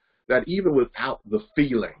Scripture that even without the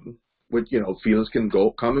feeling, which, feelings can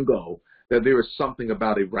come and go, that there is something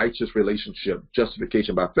about a righteous relationship,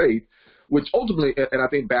 justification by faith, which ultimately, and I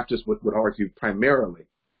think Baptists would argue primarily,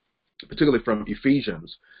 particularly from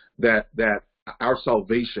Ephesians, that our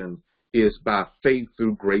salvation is by faith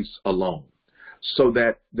through grace alone. So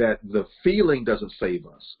that the feeling doesn't save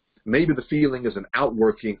us. Maybe the feeling is an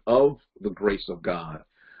outworking of the grace of God.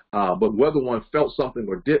 But whether one felt something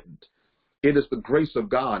or didn't, it is the grace of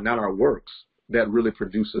God, not our works, that really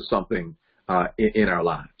produces something in our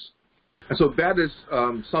lives. And so that is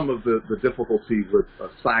some of the difficulty with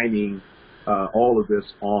assigning all of this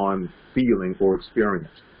on feeling or experience.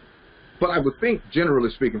 But I would think, generally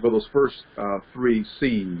speaking, for those first 3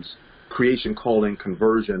 C's, creation, calling,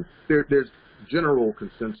 conversion, there's general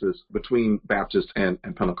consensus between Baptists and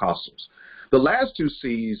Pentecostals. The last 2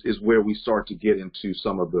 C's is where we start to get into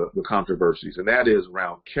some of the controversies, and that is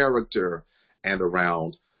around character and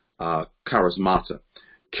around charismata.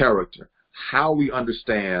 Character, how we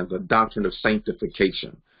understand the doctrine of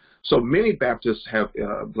sanctification. So many Baptists have,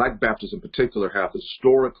 Black Baptists in particular, have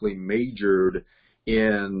historically majored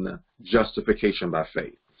in justification by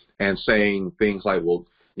faith and saying things like, well,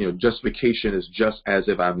 justification is just as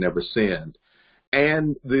if I've never sinned.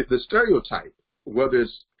 And the stereotype, whether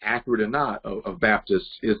it's accurate or not, of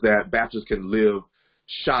Baptists is that Baptists can live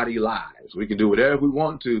shoddy lives. We can do whatever we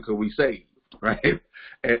want to because we saved, right?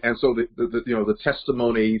 And so the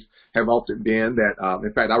testimonies have often been that.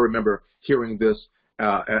 In fact, I remember hearing this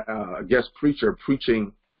a guest preacher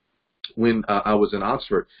preaching when I was in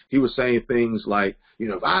Oxford. He was saying things like,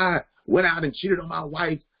 if I went out and cheated on my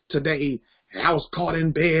wife today, and I was caught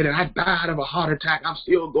in bed and I died of a heart attack, I'm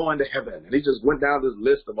still going to heaven. And he just went down this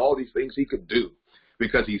list of all these things he could do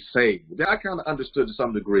because he's saved. I kind of understood to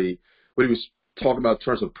some degree what he was talking about in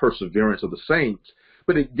terms of perseverance of the saints.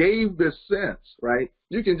 But it gave this sense, right?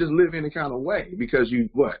 You can just live any kind of way because you,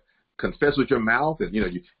 confess with your mouth and,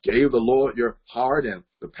 you gave the Lord your heart and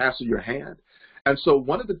the pastor your hand. And so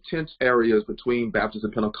one of the tense areas between Baptists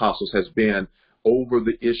and Pentecostals has been over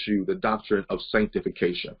the issue, the doctrine of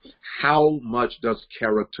sanctification. How much does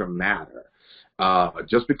character matter?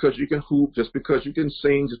 Just because you can hoop, just because you can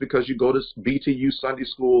sing, just because you go to BTU Sunday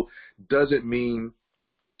school doesn't mean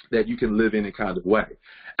that you can live any kind of way.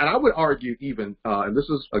 And I would argue even, and this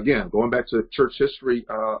is, again, going back to church history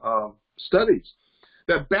studies,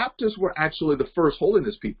 that Baptists were actually the first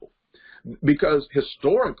holiness people. Because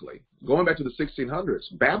historically, going back to the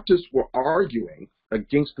 1600s, Baptists were arguing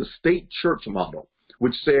against the state church model,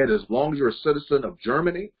 which said as long as you're a citizen of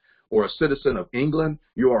Germany or a citizen of England,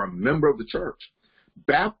 you are a member of the church.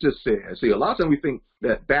 Baptists said, see, a lot of times we think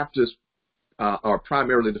that Baptists are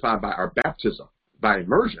primarily defined by our baptism, by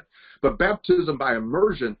immersion. But baptism by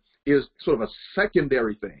immersion is sort of a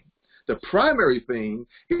secondary thing. The primary thing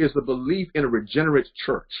is the belief in a regenerate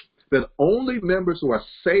church, that only members who are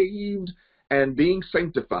saved and being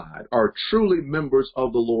sanctified are truly members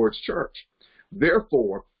of the Lord's church.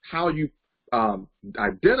 Therefore, how you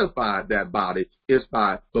identify that body is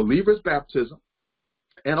by believers' baptism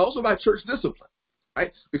and also by church discipline,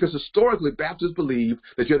 right? Because historically, Baptists believe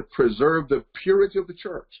that you have to preserve the purity of the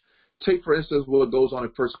church. Take, for instance, what goes on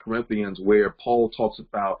in 1 Corinthians, where Paul talks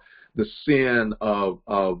about the sin of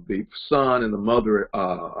the son and the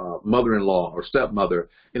mother-in-law or stepmother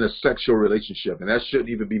in a sexual relationship, and that shouldn't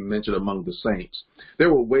even be mentioned among the saints.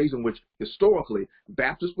 There were ways in which historically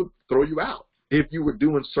Baptists would throw you out if you were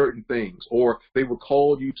doing certain things, or they would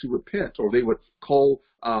call you to repent, or they would call,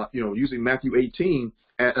 using Matthew 18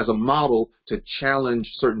 as a model to challenge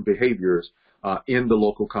certain behaviors in the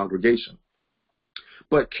local congregation.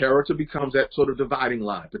 But character becomes that sort of dividing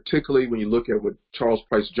line, particularly when you look at what Charles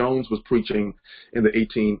Price Jones was preaching in the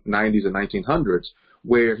 1890s and 1900s,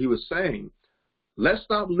 where he was saying, let's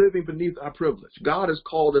stop living beneath our privilege. God has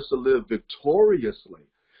called us to live victoriously.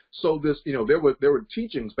 So this, there were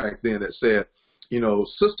teachings back then that said,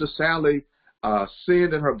 Sister Sally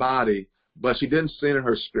sinned in her body, but she didn't sin in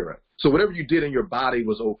her spirit. So whatever you did in your body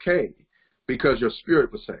was okay because your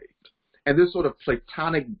spirit was saved. And this sort of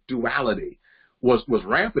Platonic duality was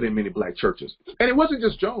rampant in many black churches. And it wasn't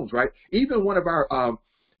just Jones, right? Even one of our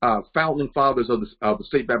founding fathers of the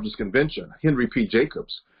State Baptist Convention, Henry P.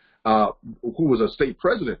 Jacobs, who was a state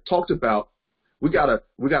president, talked about we gotta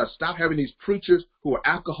stop having these preachers who are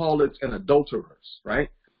alcoholics and adulterers, right?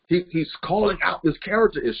 He's calling out this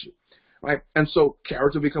character issue, right? And so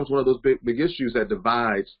character becomes one of those big issues that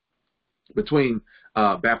divides between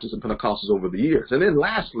Baptists and Pentecostals over the years. And then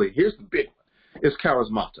lastly, here's the big one, is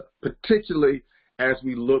charismata, particularly as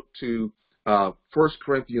we look to 1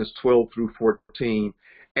 Corinthians 12 through 14,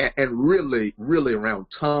 and really around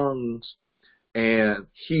tongues and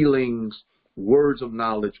healings, words of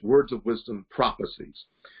knowledge, words of wisdom, prophecies.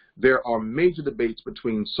 There are major debates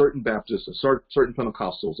between certain Baptists and certain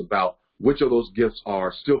Pentecostals about which of those gifts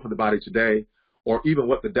are still for the body today, or even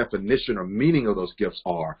what the definition or meaning of those gifts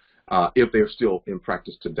are if they're still in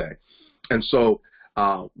practice today. And so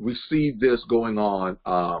we see this going on,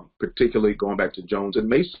 particularly going back to Jones and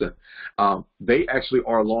Mason. They actually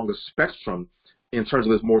are along the spectrum in terms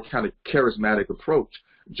of this more kind of charismatic approach.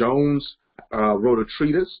 Jones wrote a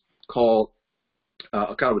treatise called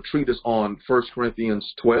kind of a treatise on 1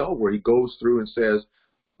 Corinthians 12, where he goes through and says,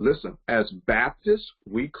 listen, as Baptists,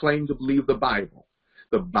 we claim to believe the Bible.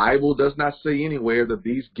 The Bible does not say anywhere that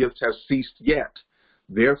these gifts have ceased yet.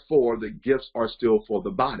 Therefore, the gifts are still for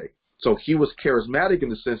the body. So he was charismatic in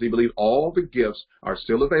the sense he believed all the gifts are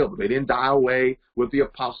still available. They didn't die away with the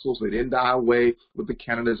apostles. They didn't die away with the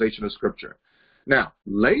canonization of Scripture. Now,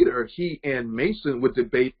 later, he and Mason would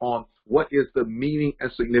debate on what is the meaning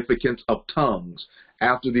and significance of tongues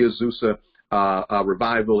after the Azusa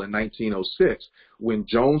revival in 1906, when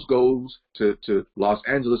Jones goes to Los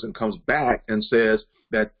Angeles and comes back and says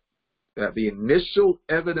that the initial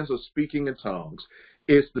evidence of speaking in tongues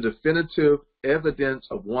is the definitive evidence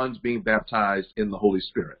of one's being baptized in the Holy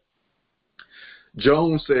Spirit.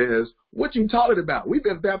 Jones says, what you talking about? We've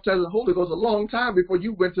been baptized in the Holy Ghost a long time before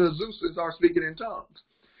you went to Azusa and started speaking in tongues.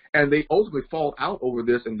 And they ultimately fall out over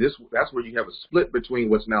this, and that's where you have a split between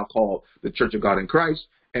what's now called the Church of God in Christ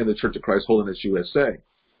and the Church of Christ Holiness USA.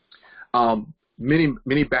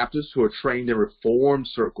 Many Baptists who are trained in Reformed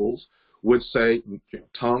circles would say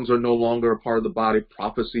tongues are no longer a part of the body,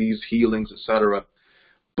 prophecies, healings, etc.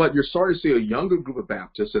 But you're starting to see a younger group of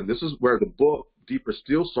Baptists, and this is where the book Deeper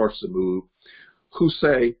Still starts to move, who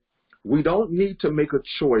say we don't need to make a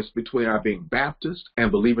choice between our being Baptist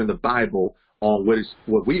and believing the Bible on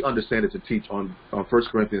what we understand it to teach on 1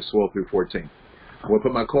 Corinthians 12 through 14. I'm going to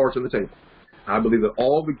put my cards on the table. I believe that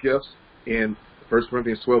all the gifts in 1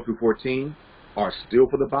 Corinthians 12 through 14 are still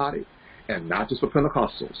for the body, and not just for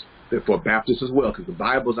Pentecostals. They're for Baptists as well, because the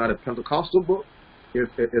Bible is not a Pentecostal book.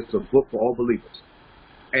 It's a book for all believers.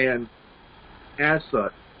 And as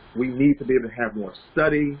such, we need to be able to have more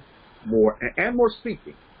study, more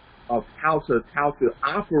seeking of how to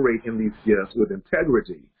operate in these gifts with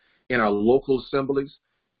integrity in our local assemblies,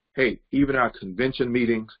 even our convention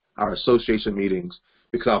meetings, our association meetings,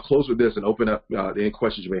 because I'll close with this and open up any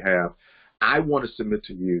questions you may have. I want to submit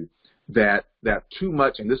to you that too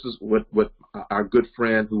much, and this is what our good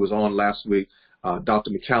friend who was on last week,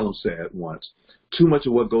 Dr. McCallum, said once, too much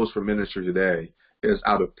of what goes for ministry today is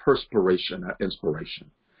out of perspiration, not inspiration.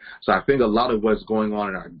 So I think a lot of what's going on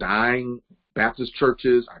in our dying Baptist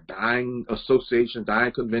churches, our dying associations,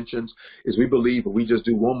 dying conventions, is we believe if we just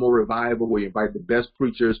do one more revival, we invite the best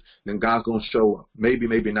preachers, then God's going to show up. Maybe,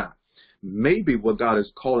 maybe not. Maybe what God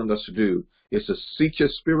is calling us to do is to seek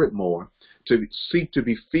His Spirit more, to seek to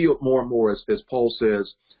be filled more and more, as Paul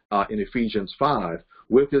says in Ephesians 5,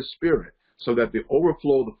 with His Spirit, so that the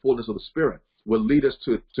overflow of the fullness of the Spirit will lead us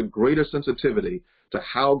to greater sensitivity to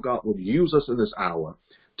how God will use us in this hour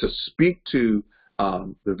to speak to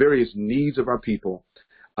the various needs of our people.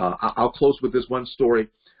 I'll close with this one story.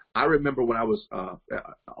 I remember when I was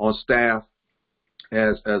on staff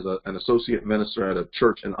as an associate minister at a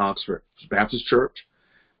church in Oxford, Baptist church,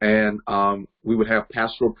 and we would have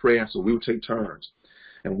pastoral prayer, so we would take turns.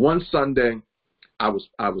 And one Sunday, I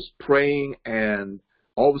was praying, and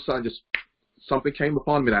all of a sudden, just something came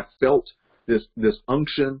upon me, and I felt this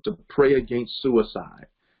unction to pray against suicide.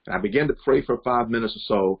 And I began to pray for 5 minutes or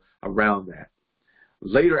so around that.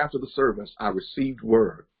 Later, after the service, I received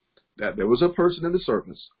word that there was a person in the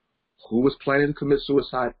service who was planning to commit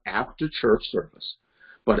suicide after church service.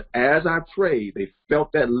 But as I prayed, they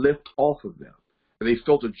felt that lift off of them, and they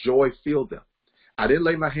felt a joy fill them. I didn't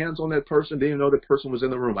lay my hands on that person, didn't even know that person was in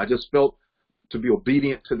the room. I just felt to be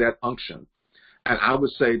obedient to that unction. And I would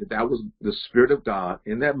say that that was the Spirit of God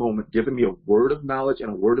in that moment giving me a word of knowledge and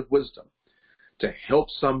a word of wisdom to help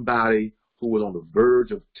somebody who was on the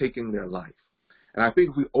verge of taking their life. And I think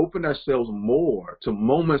if we open ourselves more to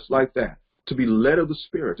moments like that, to be led of the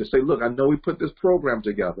Spirit, to say, look, I know we put this program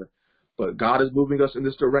together, but God is moving us in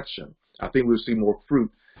this direction, I think we'll see more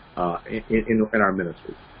fruit in our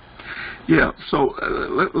ministry. Yeah, so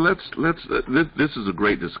this is a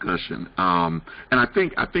great discussion, and I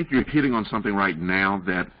think you're hitting on something right now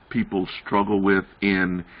that people struggle with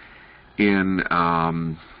in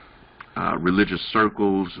religious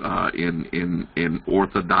circles, in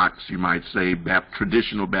Orthodox, you might say,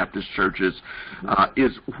 traditional Baptist churches,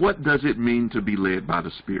 is what does it mean to be led by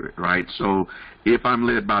the Spirit, right? So if I'm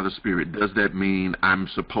led by the Spirit, does that mean I'm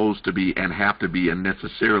supposed to be and have to be and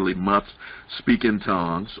necessarily must speak in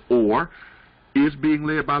tongues, or is being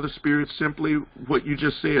led by the Spirit simply what you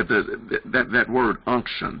just said, that word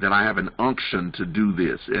unction, that I have an unction to do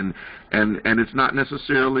this, and it's not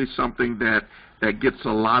necessarily something that gets a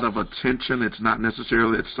lot of attention. It's not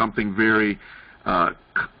necessarily something very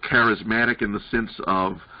charismatic in the sense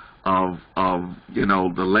of you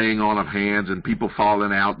know, the laying on of hands and people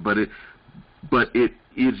falling out, but it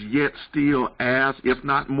is yet still as, if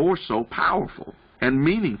not more so, powerful and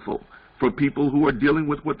meaningful for people who are dealing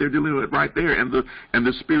with what they're dealing with right there, and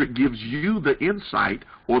the Spirit gives you the insight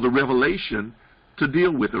or the revelation to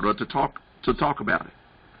deal with it or to talk about it.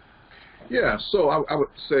 Yeah, so I would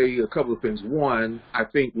say a couple of things. One, I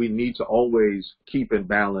think we need to always keep in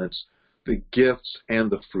balance the gifts and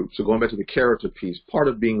the fruit. So going back to the character piece, part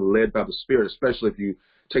of being led by the Spirit, especially if you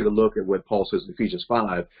take a look at what Paul says in Ephesians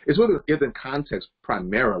 5, is within context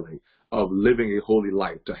primarily of living a holy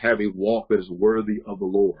life, to have a walk that is worthy of the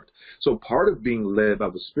Lord. So part of being led by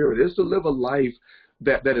the Spirit is to live a life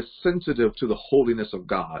that is sensitive to the holiness of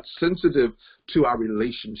God, sensitive to our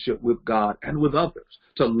relationship with God and with others,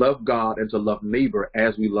 to love God and to love neighbor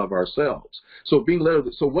as we love ourselves. So being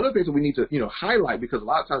led, so one of the things that we need to highlight, because a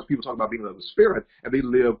lot of times people talk about being led by the Spirit and they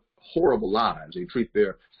live horrible lives. They treat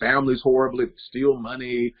their families horribly, they steal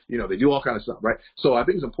money, they do all kinds of stuff, right? So I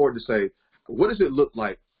think it's important to say, what does it look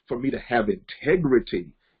like for me to have integrity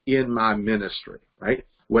in my ministry, right?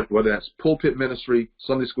 Whether that's pulpit ministry,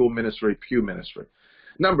 Sunday school ministry, pew ministry.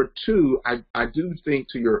 Number two, I do think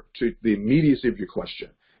to the immediacy of your question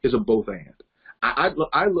is a both and.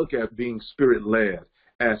 I look at being Spirit led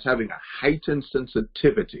as having a heightened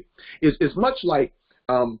sensitivity. It's much like,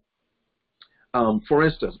 for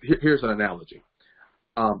instance, here's an analogy.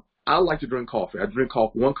 I like to drink coffee. I drink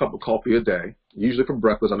one cup of coffee a day, usually for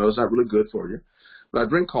breakfast. I know it's not really good for you, but I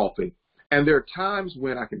drink coffee. And there are times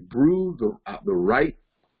when I can brew the right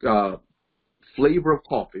flavor of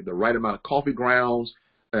coffee, the right amount of coffee grounds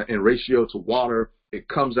in ratio to water. It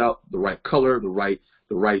comes out the right color, the right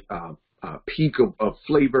peak of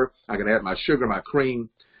flavor. I can add my sugar, my cream.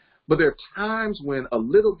 But there are times when a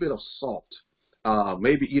little bit of salt,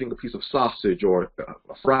 maybe eating a piece of sausage or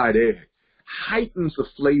a fried egg, heightens the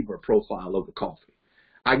flavor profile of the coffee.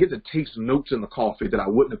 I get to taste notes in the coffee that I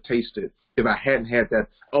wouldn't have tasted if I hadn't had that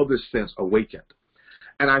other sense awakened.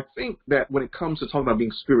 And I think that when it comes to talking about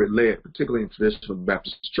being Spirit-led, particularly in traditional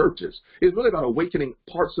Baptist churches, it's really about awakening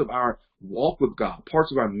parts of our walk with God,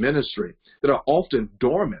 parts of our ministry that are often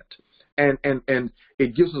dormant. And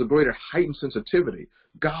it gives us a greater heightened sensitivity.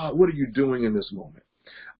 God, what are you doing in this moment?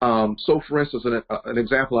 So, for instance, an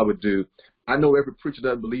example I would do, I know every preacher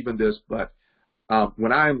doesn't believe in this, but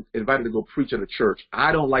when I'm invited to go preach at a church,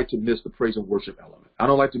 I don't like to miss the praise and worship element. I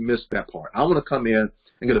don't like to miss that part. I want to come in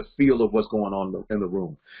and get a feel of what's going on in the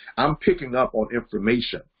room. I'm picking up on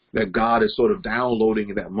information that God is sort of downloading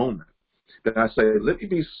in that moment. Then I say, let me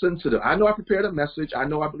be sensitive. I know I prepared a message. I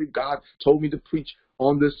know I believe God told me to preach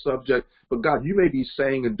on this subject, but God, you may be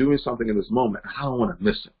saying and doing something in this moment. I don't want to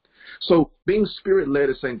miss it. So being Spirit-led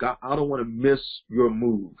is saying, God, I don't want to miss your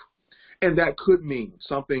move. And that could mean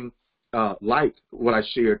something like what I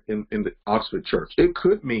shared in the Oxford church. It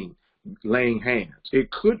could mean laying hands. It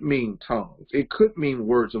could mean tongues. It could mean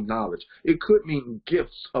words of knowledge. It could mean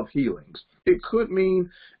gifts of healings. It could mean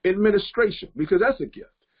administration, because that's a gift,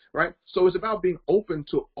 right? So it's about being open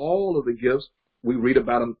to all of the gifts. We read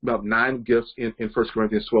about 9 gifts in 1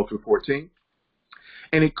 Corinthians 12 through 14.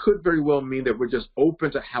 And it could very well mean that we're just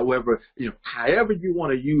open to however you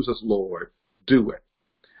want to use us, Lord, do it.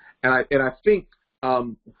 And I think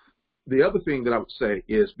the other thing that I would say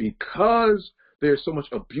is, because there's so much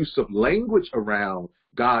abusive language around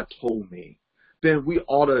God told me, then we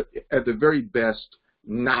ought to, at the very best,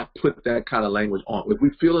 not put that kind of language on. If we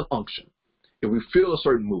feel an unction, if we feel a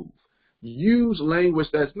certain move, use language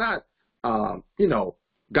that's not,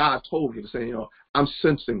 God told me to say, I'm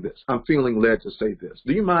sensing this. I'm feeling led to say this.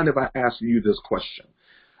 Do you mind if I ask you this question?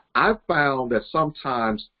 I've found that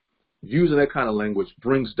sometimes using that kind of language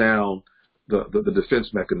brings down the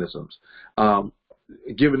defense mechanisms.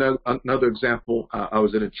 Give another example. I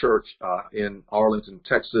was in a church in Arlington,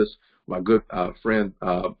 Texas, my good friend,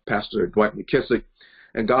 Pastor Dwight McKissick,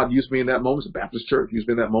 and God used me in that moment. It's a Baptist church, used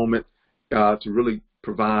me in that moment to really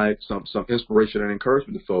provide some inspiration and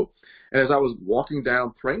encouragement to folk. And as I was walking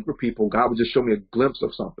down praying for people, God would just show me a glimpse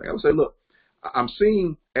of something. I would say, look, I'm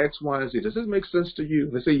seeing X, Y, and Z. Does this make sense to you?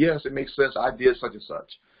 And they say, yes, it makes sense. I did such and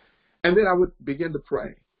such. And then I would begin to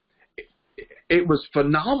pray. It was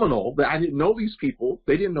phenomenal that I didn't know these people.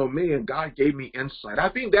 They didn't know me, and God gave me insight. I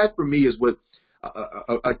think that for me is what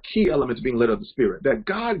a key element to being led of the Spirit, that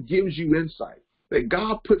God gives you insight, that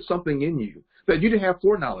God puts something in you that you didn't have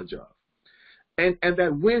foreknowledge of. And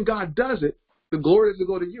that when God does it, the glory doesn't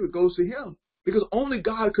go to you, it goes to him. Because only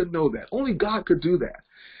God could know that. Only God could do that.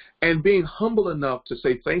 And being humble enough to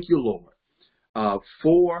say, thank you, Lord,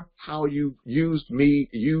 for how you used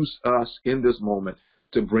us in this moment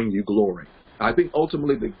to bring you glory. I think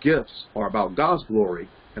ultimately the gifts are about God's glory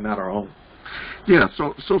and not our own. Yeah,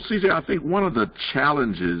 so CJ, I think one of the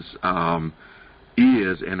challenges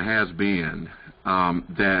is and has been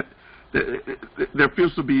that there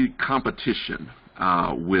feels to be competition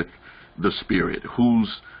with the Spirit.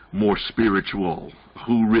 Who's more spiritual?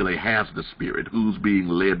 Who really has the Spirit? Who's being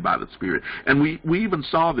led by the Spirit? And we even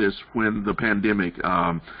saw this when the pandemic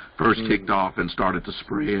first kicked off and started to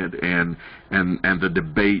spread, and the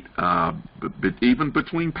debate even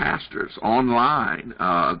between pastors online,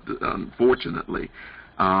 unfortunately,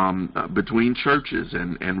 between churches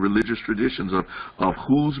and religious traditions of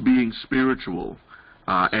who's being spiritual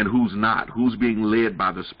and who's not, who's being led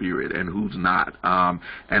by the Spirit and who's not,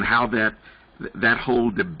 and how that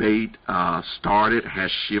whole debate started,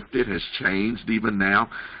 has shifted, has changed even now.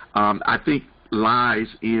 I think lies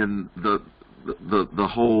in the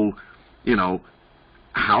whole,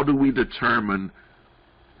 how do we determine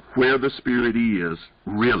where the Spirit is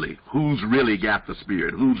really, who's really got the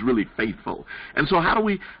Spirit, who's really faithful. And so how do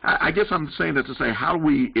we, I guess I'm saying that to say, how do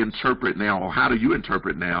we interpret now, or how do you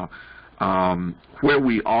interpret now, where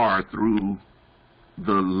we are through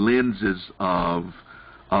the lenses of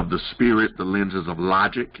the Spirit, the lenses of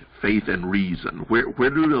logic, faith, and reason? Where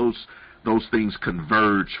do those things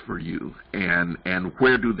converge for you, and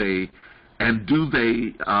where do they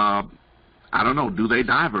I don't know, do they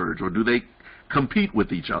diverge, or do they compete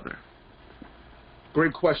with each other?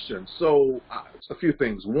 Great question. So a few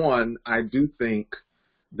things. One, I do think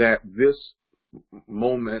that this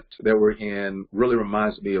moment that we're in really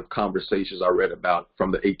reminds me of conversations I read about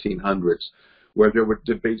from the 1800s, where there were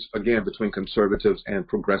debates, again, between conservatives and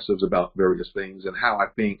progressives about various things, and how I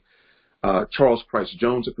think Charles Price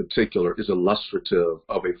Jones in particular is illustrative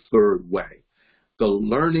of a third way. The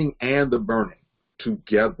learning and the burning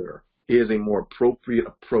together is a more appropriate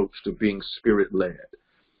approach to being Spirit-led.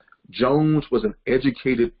 Jones was an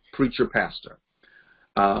educated preacher pastor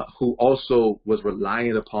who also was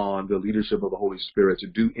reliant upon the leadership of the Holy Spirit to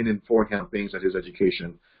do in and for him things that his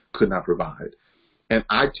education could not provide. And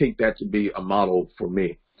I take that to be a model for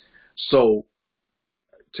me. So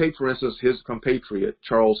take, for instance, his compatriot,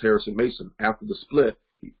 Charles Harrison Mason. After the split,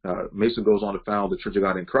 Mason goes on to found the Church of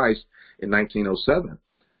God in Christ in 1907.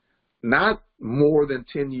 Not more than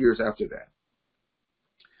 10 years after that,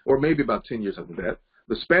 or maybe about 10 years after that,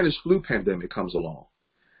 the Spanish flu pandemic comes along.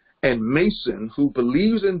 And Mason, who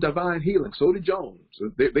believes in divine healing, so did Jones.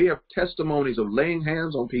 They have testimonies of laying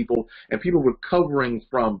hands on people and people recovering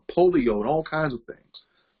from polio and all kinds of things.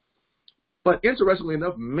 But interestingly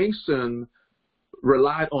enough, Mason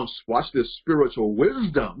relied on, watch this, spiritual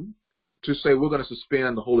wisdom to say, we're going to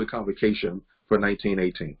suspend the Holy Convocation for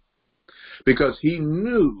 1918. Because he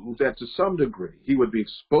knew that to some degree he would be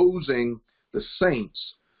exposing the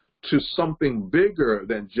saints to something bigger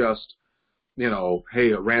than just,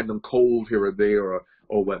 hey, a random cold here or there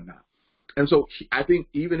or whatnot. And so I think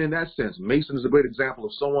even in that sense, Mason is a great example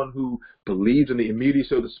of someone who believed in the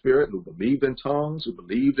immediacy of the Spirit, who believed in tongues, who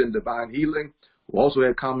believed in divine healing, who also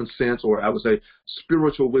had common sense, or I would say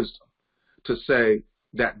spiritual wisdom, to say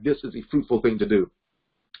that this is a fruitful thing to do.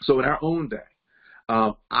 So in our own day,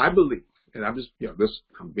 I believe, and I'm just,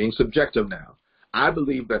 I'm being subjective now, I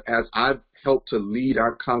believe that as I've helped to lead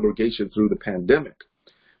our congregation through the pandemic,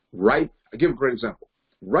 I give a great example.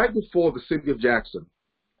 Right before the city of Jackson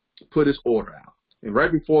put his order out, and right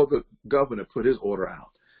before the governor put his order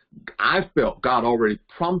out, I felt God already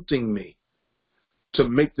prompting me to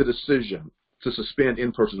make the decision to suspend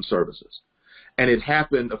in-person services. And it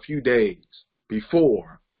happened a few days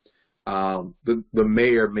before the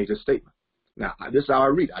mayor made a statement. Now, this is how I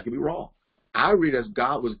read it. I could be wrong. I read as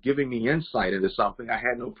God was giving me insight into something I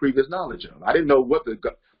had no previous knowledge of. I didn't know what the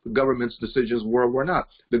government's decisions were or were not.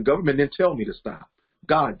 The government didn't tell me to stop.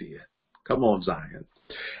 God did. Come on, Zion.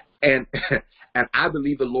 And and I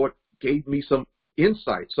believe the Lord gave me some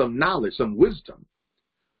insight, some knowledge, some wisdom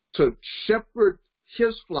to shepherd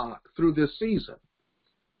his flock through this season,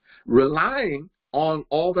 relying on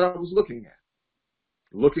all that I was looking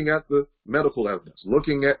at the medical evidence,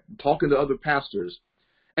 talking to other pastors.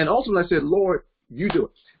 And ultimately I said, Lord, you do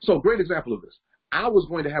it. So great example of this. I was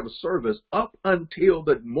going to have a service up until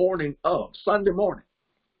the morning of Sunday morning.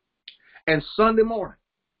 And Sunday morning,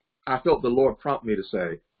 I felt the Lord prompt me to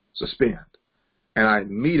say, suspend. And I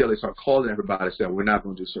immediately started calling everybody and said, we're not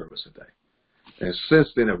going to do service today. And since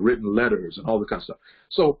then, I've written letters and all that kind of stuff.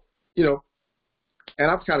 So, and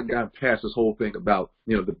I've kind of gotten past this whole thing about,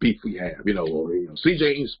 the beef we have,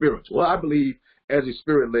 CJ ain't spiritual. Well, I believe as a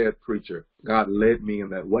spirit-led preacher, God led me in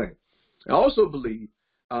that way. I also believe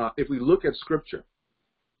if we look at Scripture,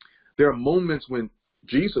 there are moments when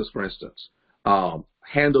Jesus, for instance,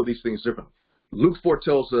 handled these things differently. Luke 4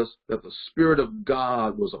 tells us that the Spirit of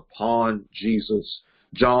God was upon Jesus.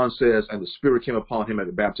 John says, and the Spirit came upon him at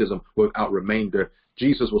the baptism without remainder.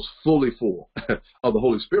 Jesus was fully full of the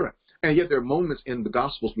Holy Spirit. And yet there are moments in the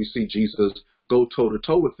Gospels we see Jesus go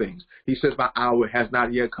toe-to-toe with things. He says, my hour has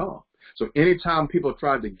not yet come. So anytime people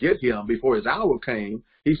tried to get him before his hour came,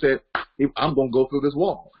 he said, I'm going to go through this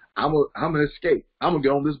wall. I'm going to escape. I'm going to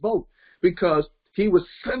get on this boat. Because he was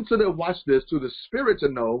sensitive, watch this, to the Spirit to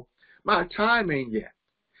know my time ain't yet.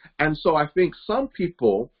 And so I think some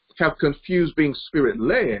people have confused being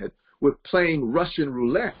Spirit-led with playing Russian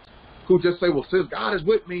roulette, who just say, well, since God is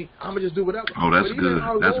with me, I'm going to just do whatever. Oh, that's good.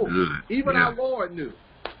 That's good. Even our Lord knew.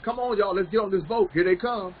 Come on, y'all, let's get on this boat. Here they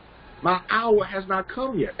come. My hour has not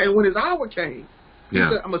come yet. And when his hour came, he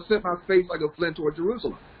said, I'm going to set my face like a flint toward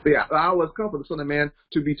Jerusalem. The hour has come for the Son of Man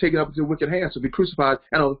to be taken up into wicked hands, to be crucified,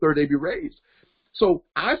 and on the third day be raised. So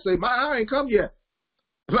I say, my hour ain't come yet.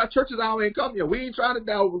 My church's hour ain't come yet. We ain't trying to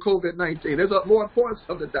die over COVID-19. There's a more important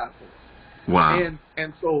stuff to die for. Wow.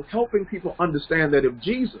 And so helping people understand that if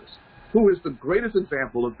Jesus, who is the greatest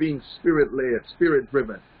example of being Spirit-led,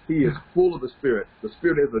 Spirit-driven, he is full of the Spirit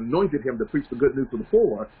has anointed him to preach the good news to the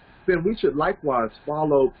poor, then we should likewise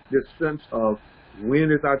follow this sense of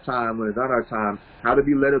when is our time, when is not our time, how to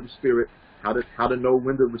be led of the Spirit, how to know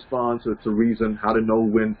when to respond to reason, how to know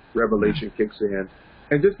when revelation kicks in,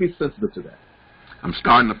 and just be sensitive to that. I'm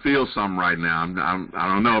starting to feel something right now. I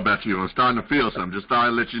don't know about you. I'm starting to feel something. Just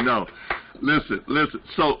starting to let you know. Listen.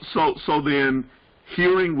 So then,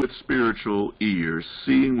 hearing with spiritual ears,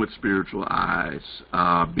 seeing with spiritual eyes,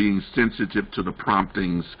 being sensitive to the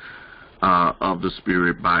promptings of the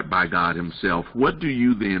Spirit by God Himself. What do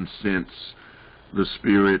you then sense the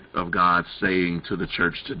Spirit of God saying to the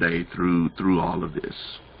church today through all of this?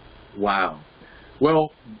 Wow.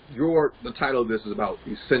 Well, the title of this is about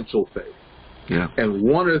essential faith. Yeah. And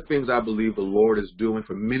one of the things I believe the Lord is doing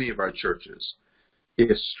for many of our churches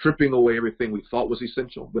is stripping away everything we thought was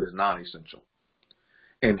essential, but is non-essential.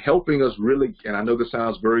 And helping us really, and I know this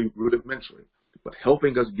sounds very rudimentary, but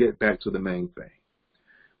helping us get back to the main thing.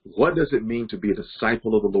 What does it mean to be a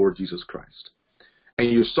disciple of the Lord Jesus Christ?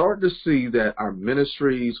 And you're starting to see that our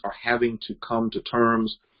ministries are having to come to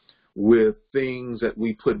terms with things that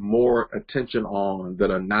we put more attention on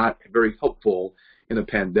that are not very helpful in a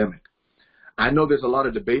pandemic. I know there's a lot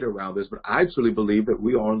of debate around this, but I truly believe that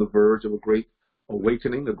we are on the verge of a great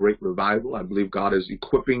awakening, a great revival. I believe God is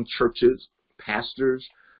equipping churches, pastors,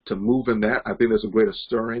 to move in that. I think there's a greater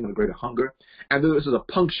stirring and a greater hunger. And this is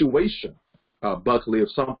a punctuation, Buckley,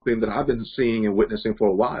 of something that I've been seeing and witnessing for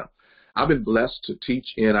a while. I've been blessed to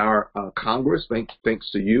teach in our Congress,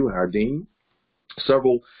 thanks to you and our dean,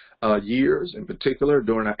 several years in particular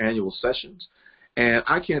during our annual sessions. And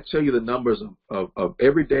I can't tell you the numbers of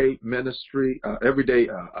everyday ministry, everyday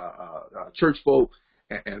church folk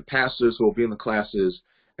and pastors who will be in the classes,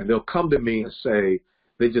 and they'll come to me and say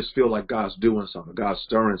they just feel like God's doing something, God's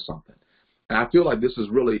stirring something. And I feel like this is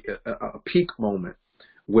really a peak moment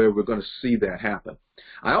where we're going to see that happen.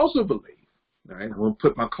 I also believe, right, I'm going to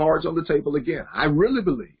put my cards on the table again, I really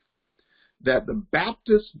believe that the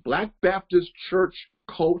Black Baptist church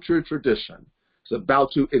culture tradition is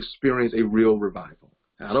about to experience a real revival.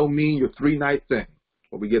 And I don't mean your 3-night thing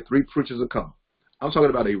where we get 3 preachers to come. I'm talking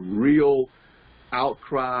about a real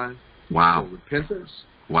outcry for repentance,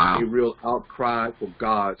 a real outcry for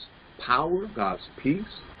God's power, God's peace,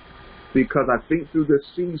 because I think through this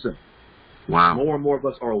season, more and more of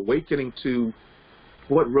us are awakening to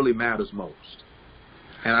what really matters most.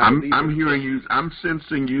 And I'm hearing you. I'm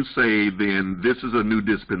sensing you say then this is a new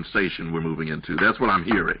dispensation we're moving into. That's what I'm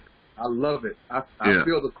hearing. I love it. I Yeah.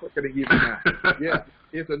 feel the quickening even now. Yeah,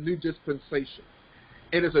 it's a new dispensation.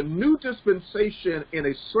 And it's a new dispensation in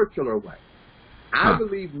a circular way. I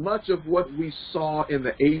believe much of what we saw in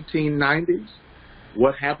the 1890s,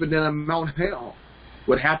 what happened in Mount Hell,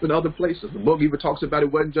 what happened other places. The book even talks about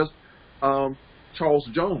it wasn't just Charles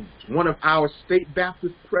Jones, one of our state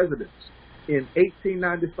Baptist presidents in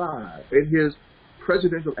 1895, in his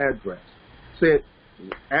presidential address, said,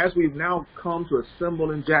 as we've now come to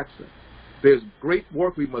assemble in Jackson, there's great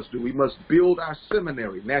work we must do. We must build our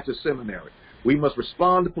seminary, Natchez Seminary. We must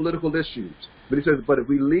respond to political issues. But he says, but if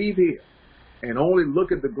we leave here and only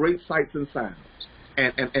look at the great sights and sounds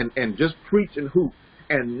and just preach and hoop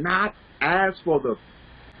and not ask for the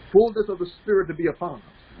fullness of the Spirit to be upon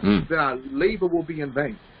us, then our labor will be in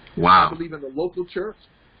vain. Wow. I believe in the local church.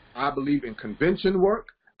 I believe in convention work.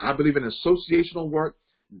 I believe in associational work.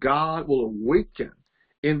 God will awaken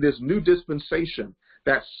in this new dispensation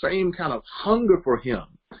that same kind of hunger for him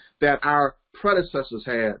that our predecessors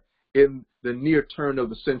had in the near turn of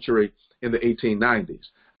the century in the 1890s.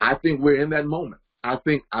 I think we're in that moment. I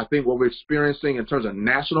think what we're experiencing in terms of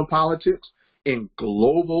national politics, in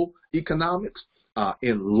global economics,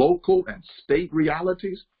 in local and state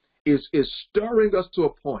realities is stirring us to a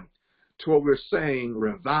point to where we're saying,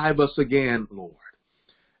 revive us again, Lord.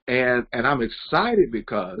 And I'm excited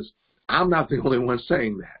because I'm not the only one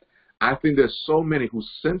saying that. I think there's so many who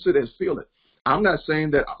sense it and feel it. I'm not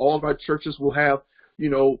saying that all of our churches will have,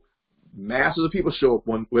 masses of people show up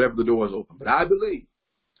whenever the door is open. But I believe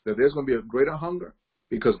that there's going to be a greater hunger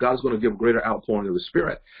because God's going to give greater outpouring of the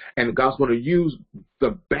Spirit. And God's going to use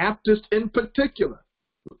the Baptist in particular.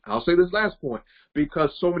 I'll say this last point because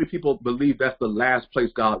so many people believe that's the last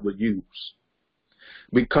place God would use.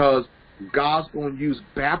 Because God's going to use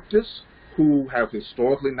Baptists who have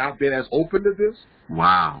historically not been as open to this.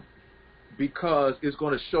 Wow. Because it's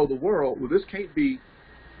going to show the world, well, this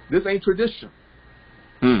ain't tradition.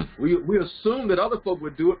 We assume that other folk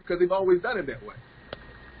would do it because they've always done it that way.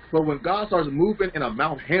 But when God starts moving in a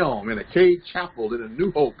Mount Helm, in a Cade Chapel, in a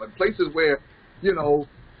New Hope, and places where,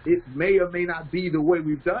 it may or may not be the way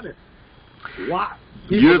we've done it. Why?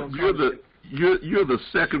 You're the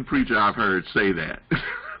second preacher I've heard say that.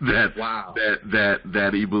 Wow.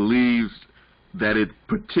 That he believes that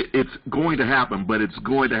it's going to happen, but it's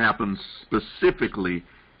going to happen specifically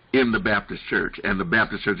in the Baptist church, and the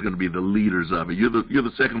Baptist church is going to be the leaders of it. You're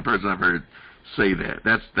the second person I've heard say that.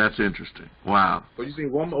 That's interesting. Wow. So you see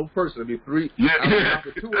one more person, it'll be three. Yeah.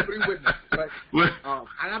 2 or 3 witnesses. Right? And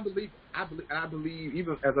I believe,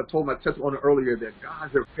 even as I told my testimony earlier, that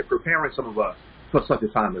God is preparing some of us for such a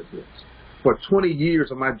time as this. For 20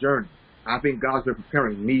 years of my journey, I think God's been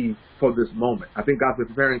preparing me for this moment. I think God's been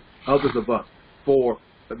preparing others of us for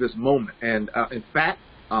this moment. And in fact,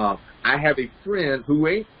 I have a friend who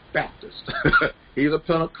ain't Baptist. He's a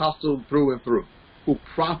Pentecostal through and through, who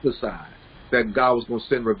prophesied that God was going to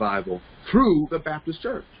send revival through the Baptist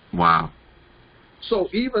church. Wow. So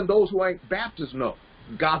even those who ain't Baptists know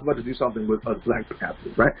God's about to do something with us black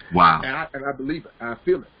Baptists, right? Wow. And I believe it, and I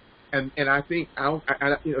feel it. And I think,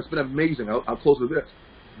 it's been amazing. I'll close with this.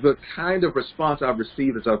 The kind of response I've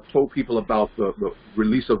received as I've told people about the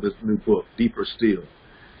release of this new book, Deeper Still,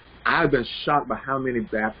 I've been shocked by how many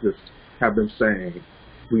Baptists have been saying,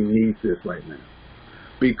 we need this right now.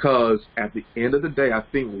 Because at the end of the day, I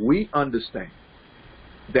think we understand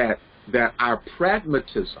that our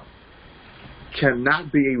pragmatism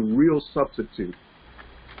cannot be a real substitute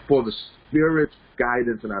for the Spirit's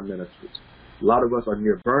guidance in our ministries. A lot of us are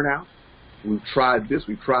near burnout. We've tried this,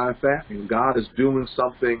 we've tried that, and God is doing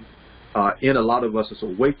something in a lot of us that's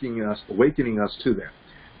awakening us to that.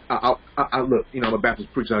 I look, I'm a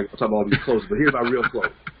Baptist preacher, I talk about all these closes, but here's my real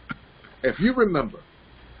close. If you remember,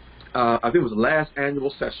 I think it was the last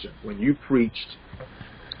annual session when you preached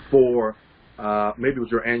for, maybe it was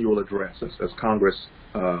your annual address as Congress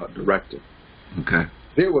director. Okay.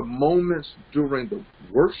 There were moments during the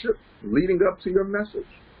worship leading up to your message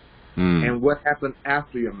and what happened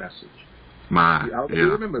after your message. I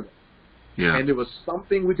remember that. Yeah. And there was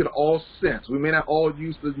something we could all sense. We may not all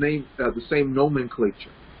use the same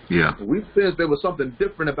nomenclature. Yeah. But we sensed there was something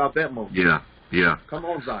different about that moment. Yeah. Yeah. Come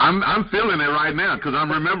on, Zion. I'm feeling it right now because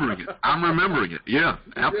I'm remembering it. I'm remembering it. Yeah,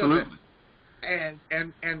 absolutely. And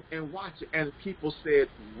watch it. And people said,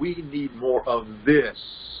 we need more of this.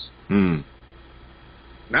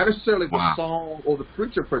 Not necessarily the song or the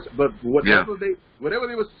preacher person, but whatever they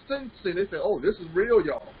were sensing, they said, oh, this is real,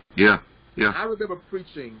 y'all. Yeah. Yeah. I remember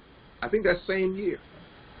preaching, I think that same year.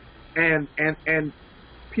 And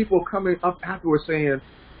people coming up afterwards saying,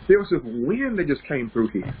 there was this wind that just came through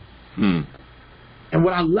here. Hmm. And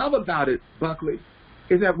what I love about it, Buckley,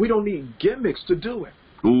 is that we don't need gimmicks to do it.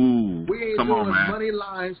 Ooh, We ain't come doing on, man. money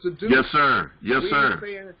lines to do Yes, it. sir. Yes, We sir. ain't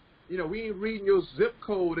saying, you know, we ain't reading your zip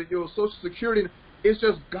code and your social security. It's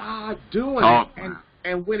just God doing Oh, it.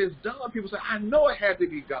 And when it's done, people say, I know it had to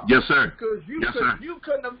be God. Yes, sir. Because you, Yes, sir. you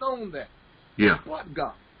couldn't have known that. Yeah. But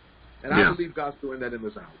God. And Yeah. I believe God's doing that in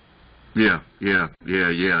this hour. Yeah.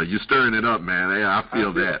 You're stirring it up, man. Yeah, I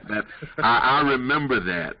feel that. I remember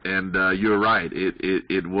that, and you're right.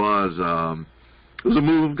 It was a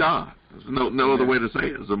move of God. There's no other way to say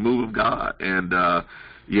it. It was a move of God, and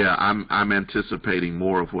yeah, I'm anticipating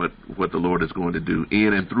more of what the Lord is going to do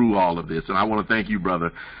in and through all of this. And I want to thank you,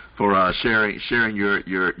 brother, for sharing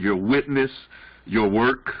your witness, your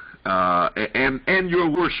work, and your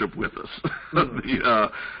worship with us.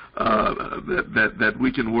 That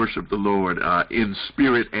we can worship the Lord in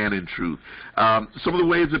spirit and in truth. Some of the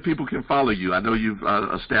ways that people can follow you. I know you've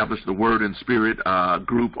established the Word and Spirit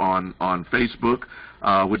group on Facebook,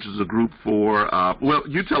 which is a group for, well,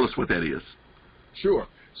 you tell us what that is. Sure.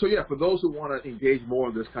 So, yeah, for those who want to engage more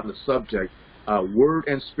in this kind of subject, Word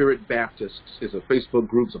and Spirit Baptists is a Facebook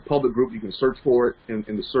group. It's a public group. You can search for it in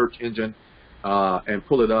the search engine and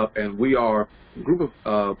pull it up. And we are a group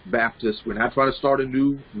of Baptists. We're not trying to start a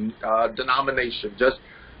new denomination, just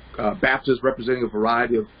Baptists representing a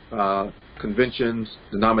variety of conventions,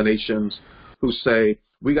 denominations, who say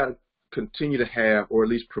we got to continue to have, or at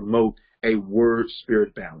least promote, a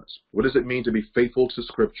word-spirit balance. What does it mean to be faithful to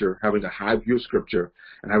Scripture, having a high view of Scripture,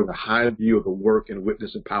 and having a high view of the work and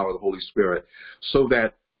witness and power of the Holy Spirit, so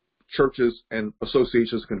that churches and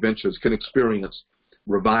associations and conventions can experience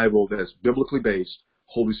revival that is biblically based,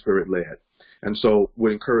 Holy Spirit led. And so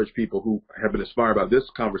we encourage people who have been inspired by this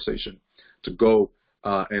conversation to go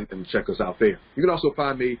and check us out there. You can also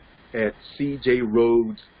find me at CJ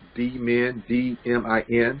Rhodes D-Min,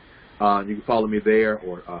 D-M-I-N. You can follow me there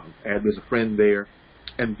or add me as a friend there.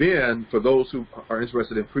 And then for those who are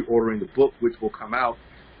interested in pre-ordering the book, which will come out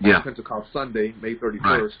on Pentecost Sunday, May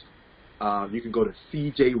 31st, you can go to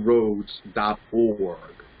cjrhodes.org.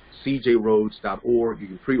 cjrhodes.org. You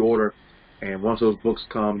can pre-order, and once those books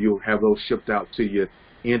come, you'll have those shipped out to you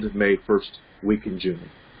end of May, first week in June.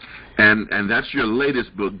 And that's your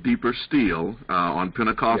latest book, Deeper Still, on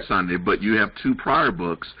Pentecost Sunday, but you have two prior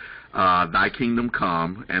books, Thy Kingdom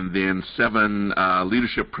Come, and then 7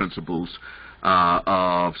 leadership principles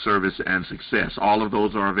of service and success. All of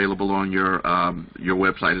those are available on your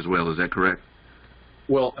website as well. Is that correct?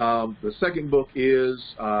 Well, the second book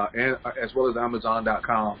is, and as well as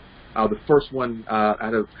Amazon.com. The first one, I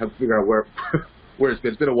have to figure out where it's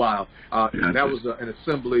been. It's been a while. That was an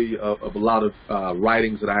assembly of a lot of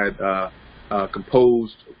writings that I had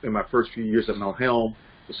composed in my first few years at Mount Helm.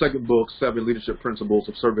 The second book, 7 Leadership Principles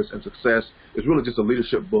of Service and Success, is really just a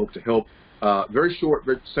leadership book to help, very short,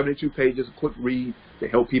 72 pages, a quick read, to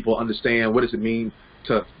help people understand what does it mean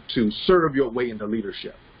to serve your way into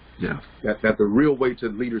leadership. Yeah. That the real way to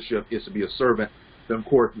leadership is to be a servant. Then, of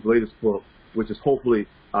course, the latest book, which is hopefully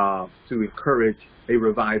to encourage a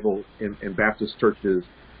revival in Baptist churches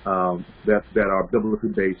that are biblically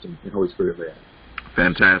based and Holy Spirit led.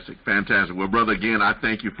 Fantastic, fantastic. Well, brother, again, I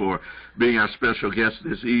thank you for being our special guest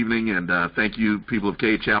this evening, and thank you, people of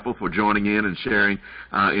Cade Chapel, for joining in and sharing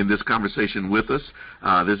in this conversation with us.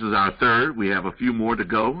 This is our third. We have a few more to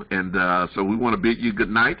go, and so we want to bid you good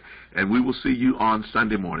night, and we will see you on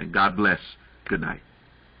Sunday morning. God bless. Good night.